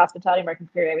marketing and hospitality marketing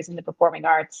career. I was in the performing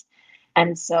arts,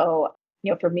 and so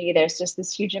for me, there's just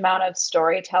this huge amount of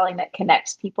storytelling that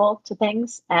connects people to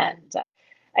things, and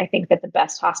I think that the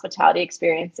best hospitality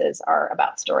experiences are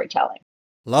about storytelling.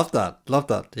 Love that. Love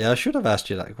that. Yeah, I should have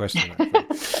asked you that question.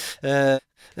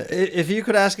 If you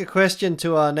could ask a question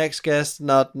to our next guest,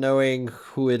 not knowing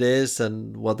who it is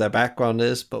and what their background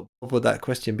is, but what would that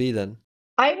question be then?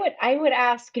 I would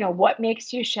ask, what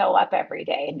makes you show up every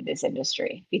day into this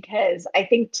industry? Because I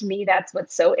think to me that's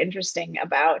what's so interesting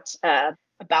about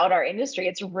our industry.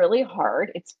 It's really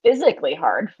hard. It's physically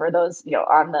hard for those,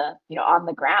 on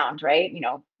the ground, right?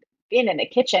 Being in the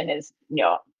kitchen is,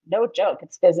 no joke.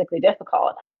 It's physically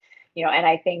difficult. And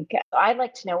I think I'd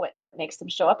like to know what makes them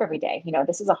show up every day.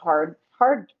 This is a hard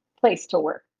place to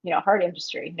work, hard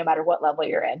industry, no matter what level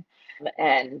you're in.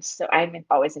 And so I'm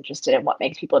always interested in what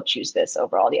makes people choose this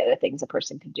over all the other things a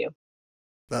person can do.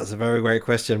 That's a very great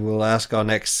question. We'll ask our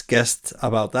next guest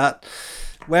about that.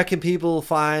 Where can people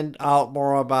find out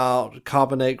more about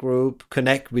Carbonate Group,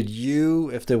 connect with you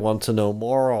if they want to know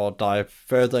more or dive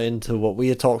further into what we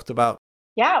had talked about?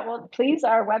 Yeah, well, please,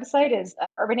 our website is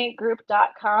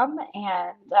carbonategroup.com.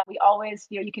 And we always,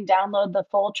 you can download the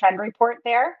full trend report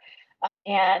there.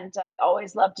 And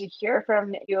always love to hear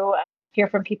from you, hear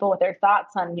from people with their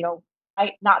thoughts on,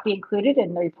 might not be included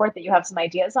in the report that you have some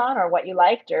ideas on, or what you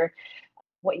liked or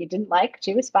what you didn't like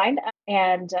too is fine.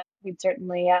 And we'd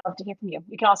certainly love to hear from you.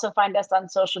 You can also find us on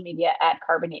social media at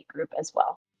Carbonate Group as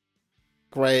well.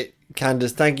 Great.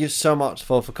 Candice, thank you so much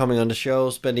for coming on the show,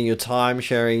 spending your time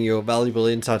sharing your valuable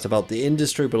insights about the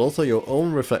industry, but also your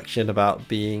own reflection about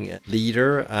being a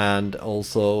leader and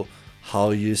also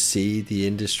how you see the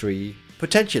industry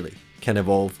potentially can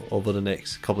evolve over the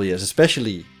next couple of years,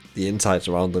 especially the insights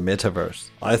around the metaverse.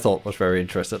 I thought was very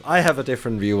interesting. I have a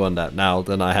different view on that now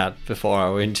than I had before I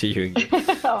was interviewing you.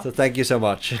 So thank you so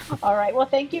much. All right. Well,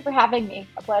 thank you for having me.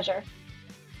 A pleasure.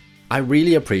 I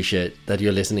really appreciate that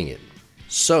you're listening in.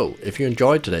 So, if you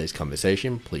enjoyed today's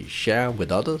conversation, please share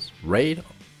with others, rate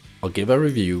or give a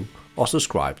review, or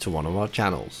subscribe to one of our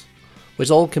channels,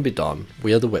 which all can be done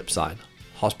via the website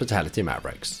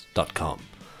hospitalitymavericks.com.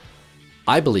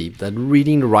 I believe that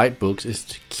reading the right books is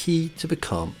the key to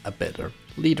become a better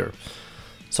leader.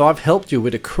 So I've helped you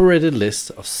with a curated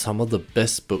list of some of the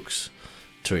best books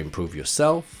to improve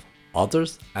yourself,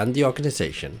 others, and the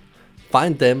organization.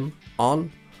 Find them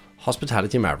on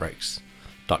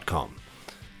hospitalitymavericks.com.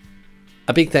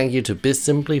 A big thank you to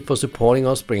BizSimply for supporting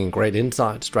us, bringing great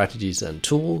insights, strategies, and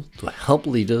tools to help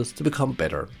leaders to become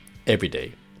better every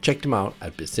day. Check them out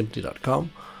at bizsimply.com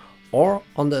or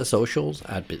on their socials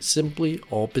at BizSimply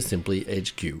or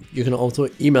BizSimplyHQ. You can also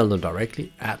email them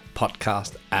directly at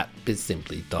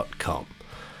podcast@bizsimply.com.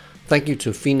 Thank you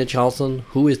to Fina Charlson,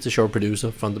 who is the show producer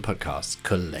from the Podcast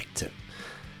Collective.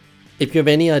 If you have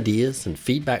any ideas and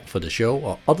feedback for the show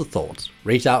or other thoughts,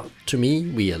 reach out to me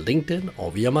via LinkedIn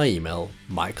or via my email,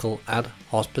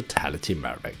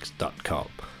 michael@hospitalitymavericks.com.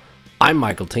 I'm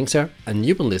Michael Tingsager, and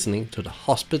you've been listening to the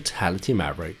Hospitality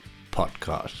Maverick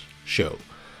podcast show.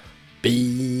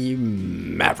 Be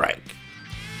Maverick.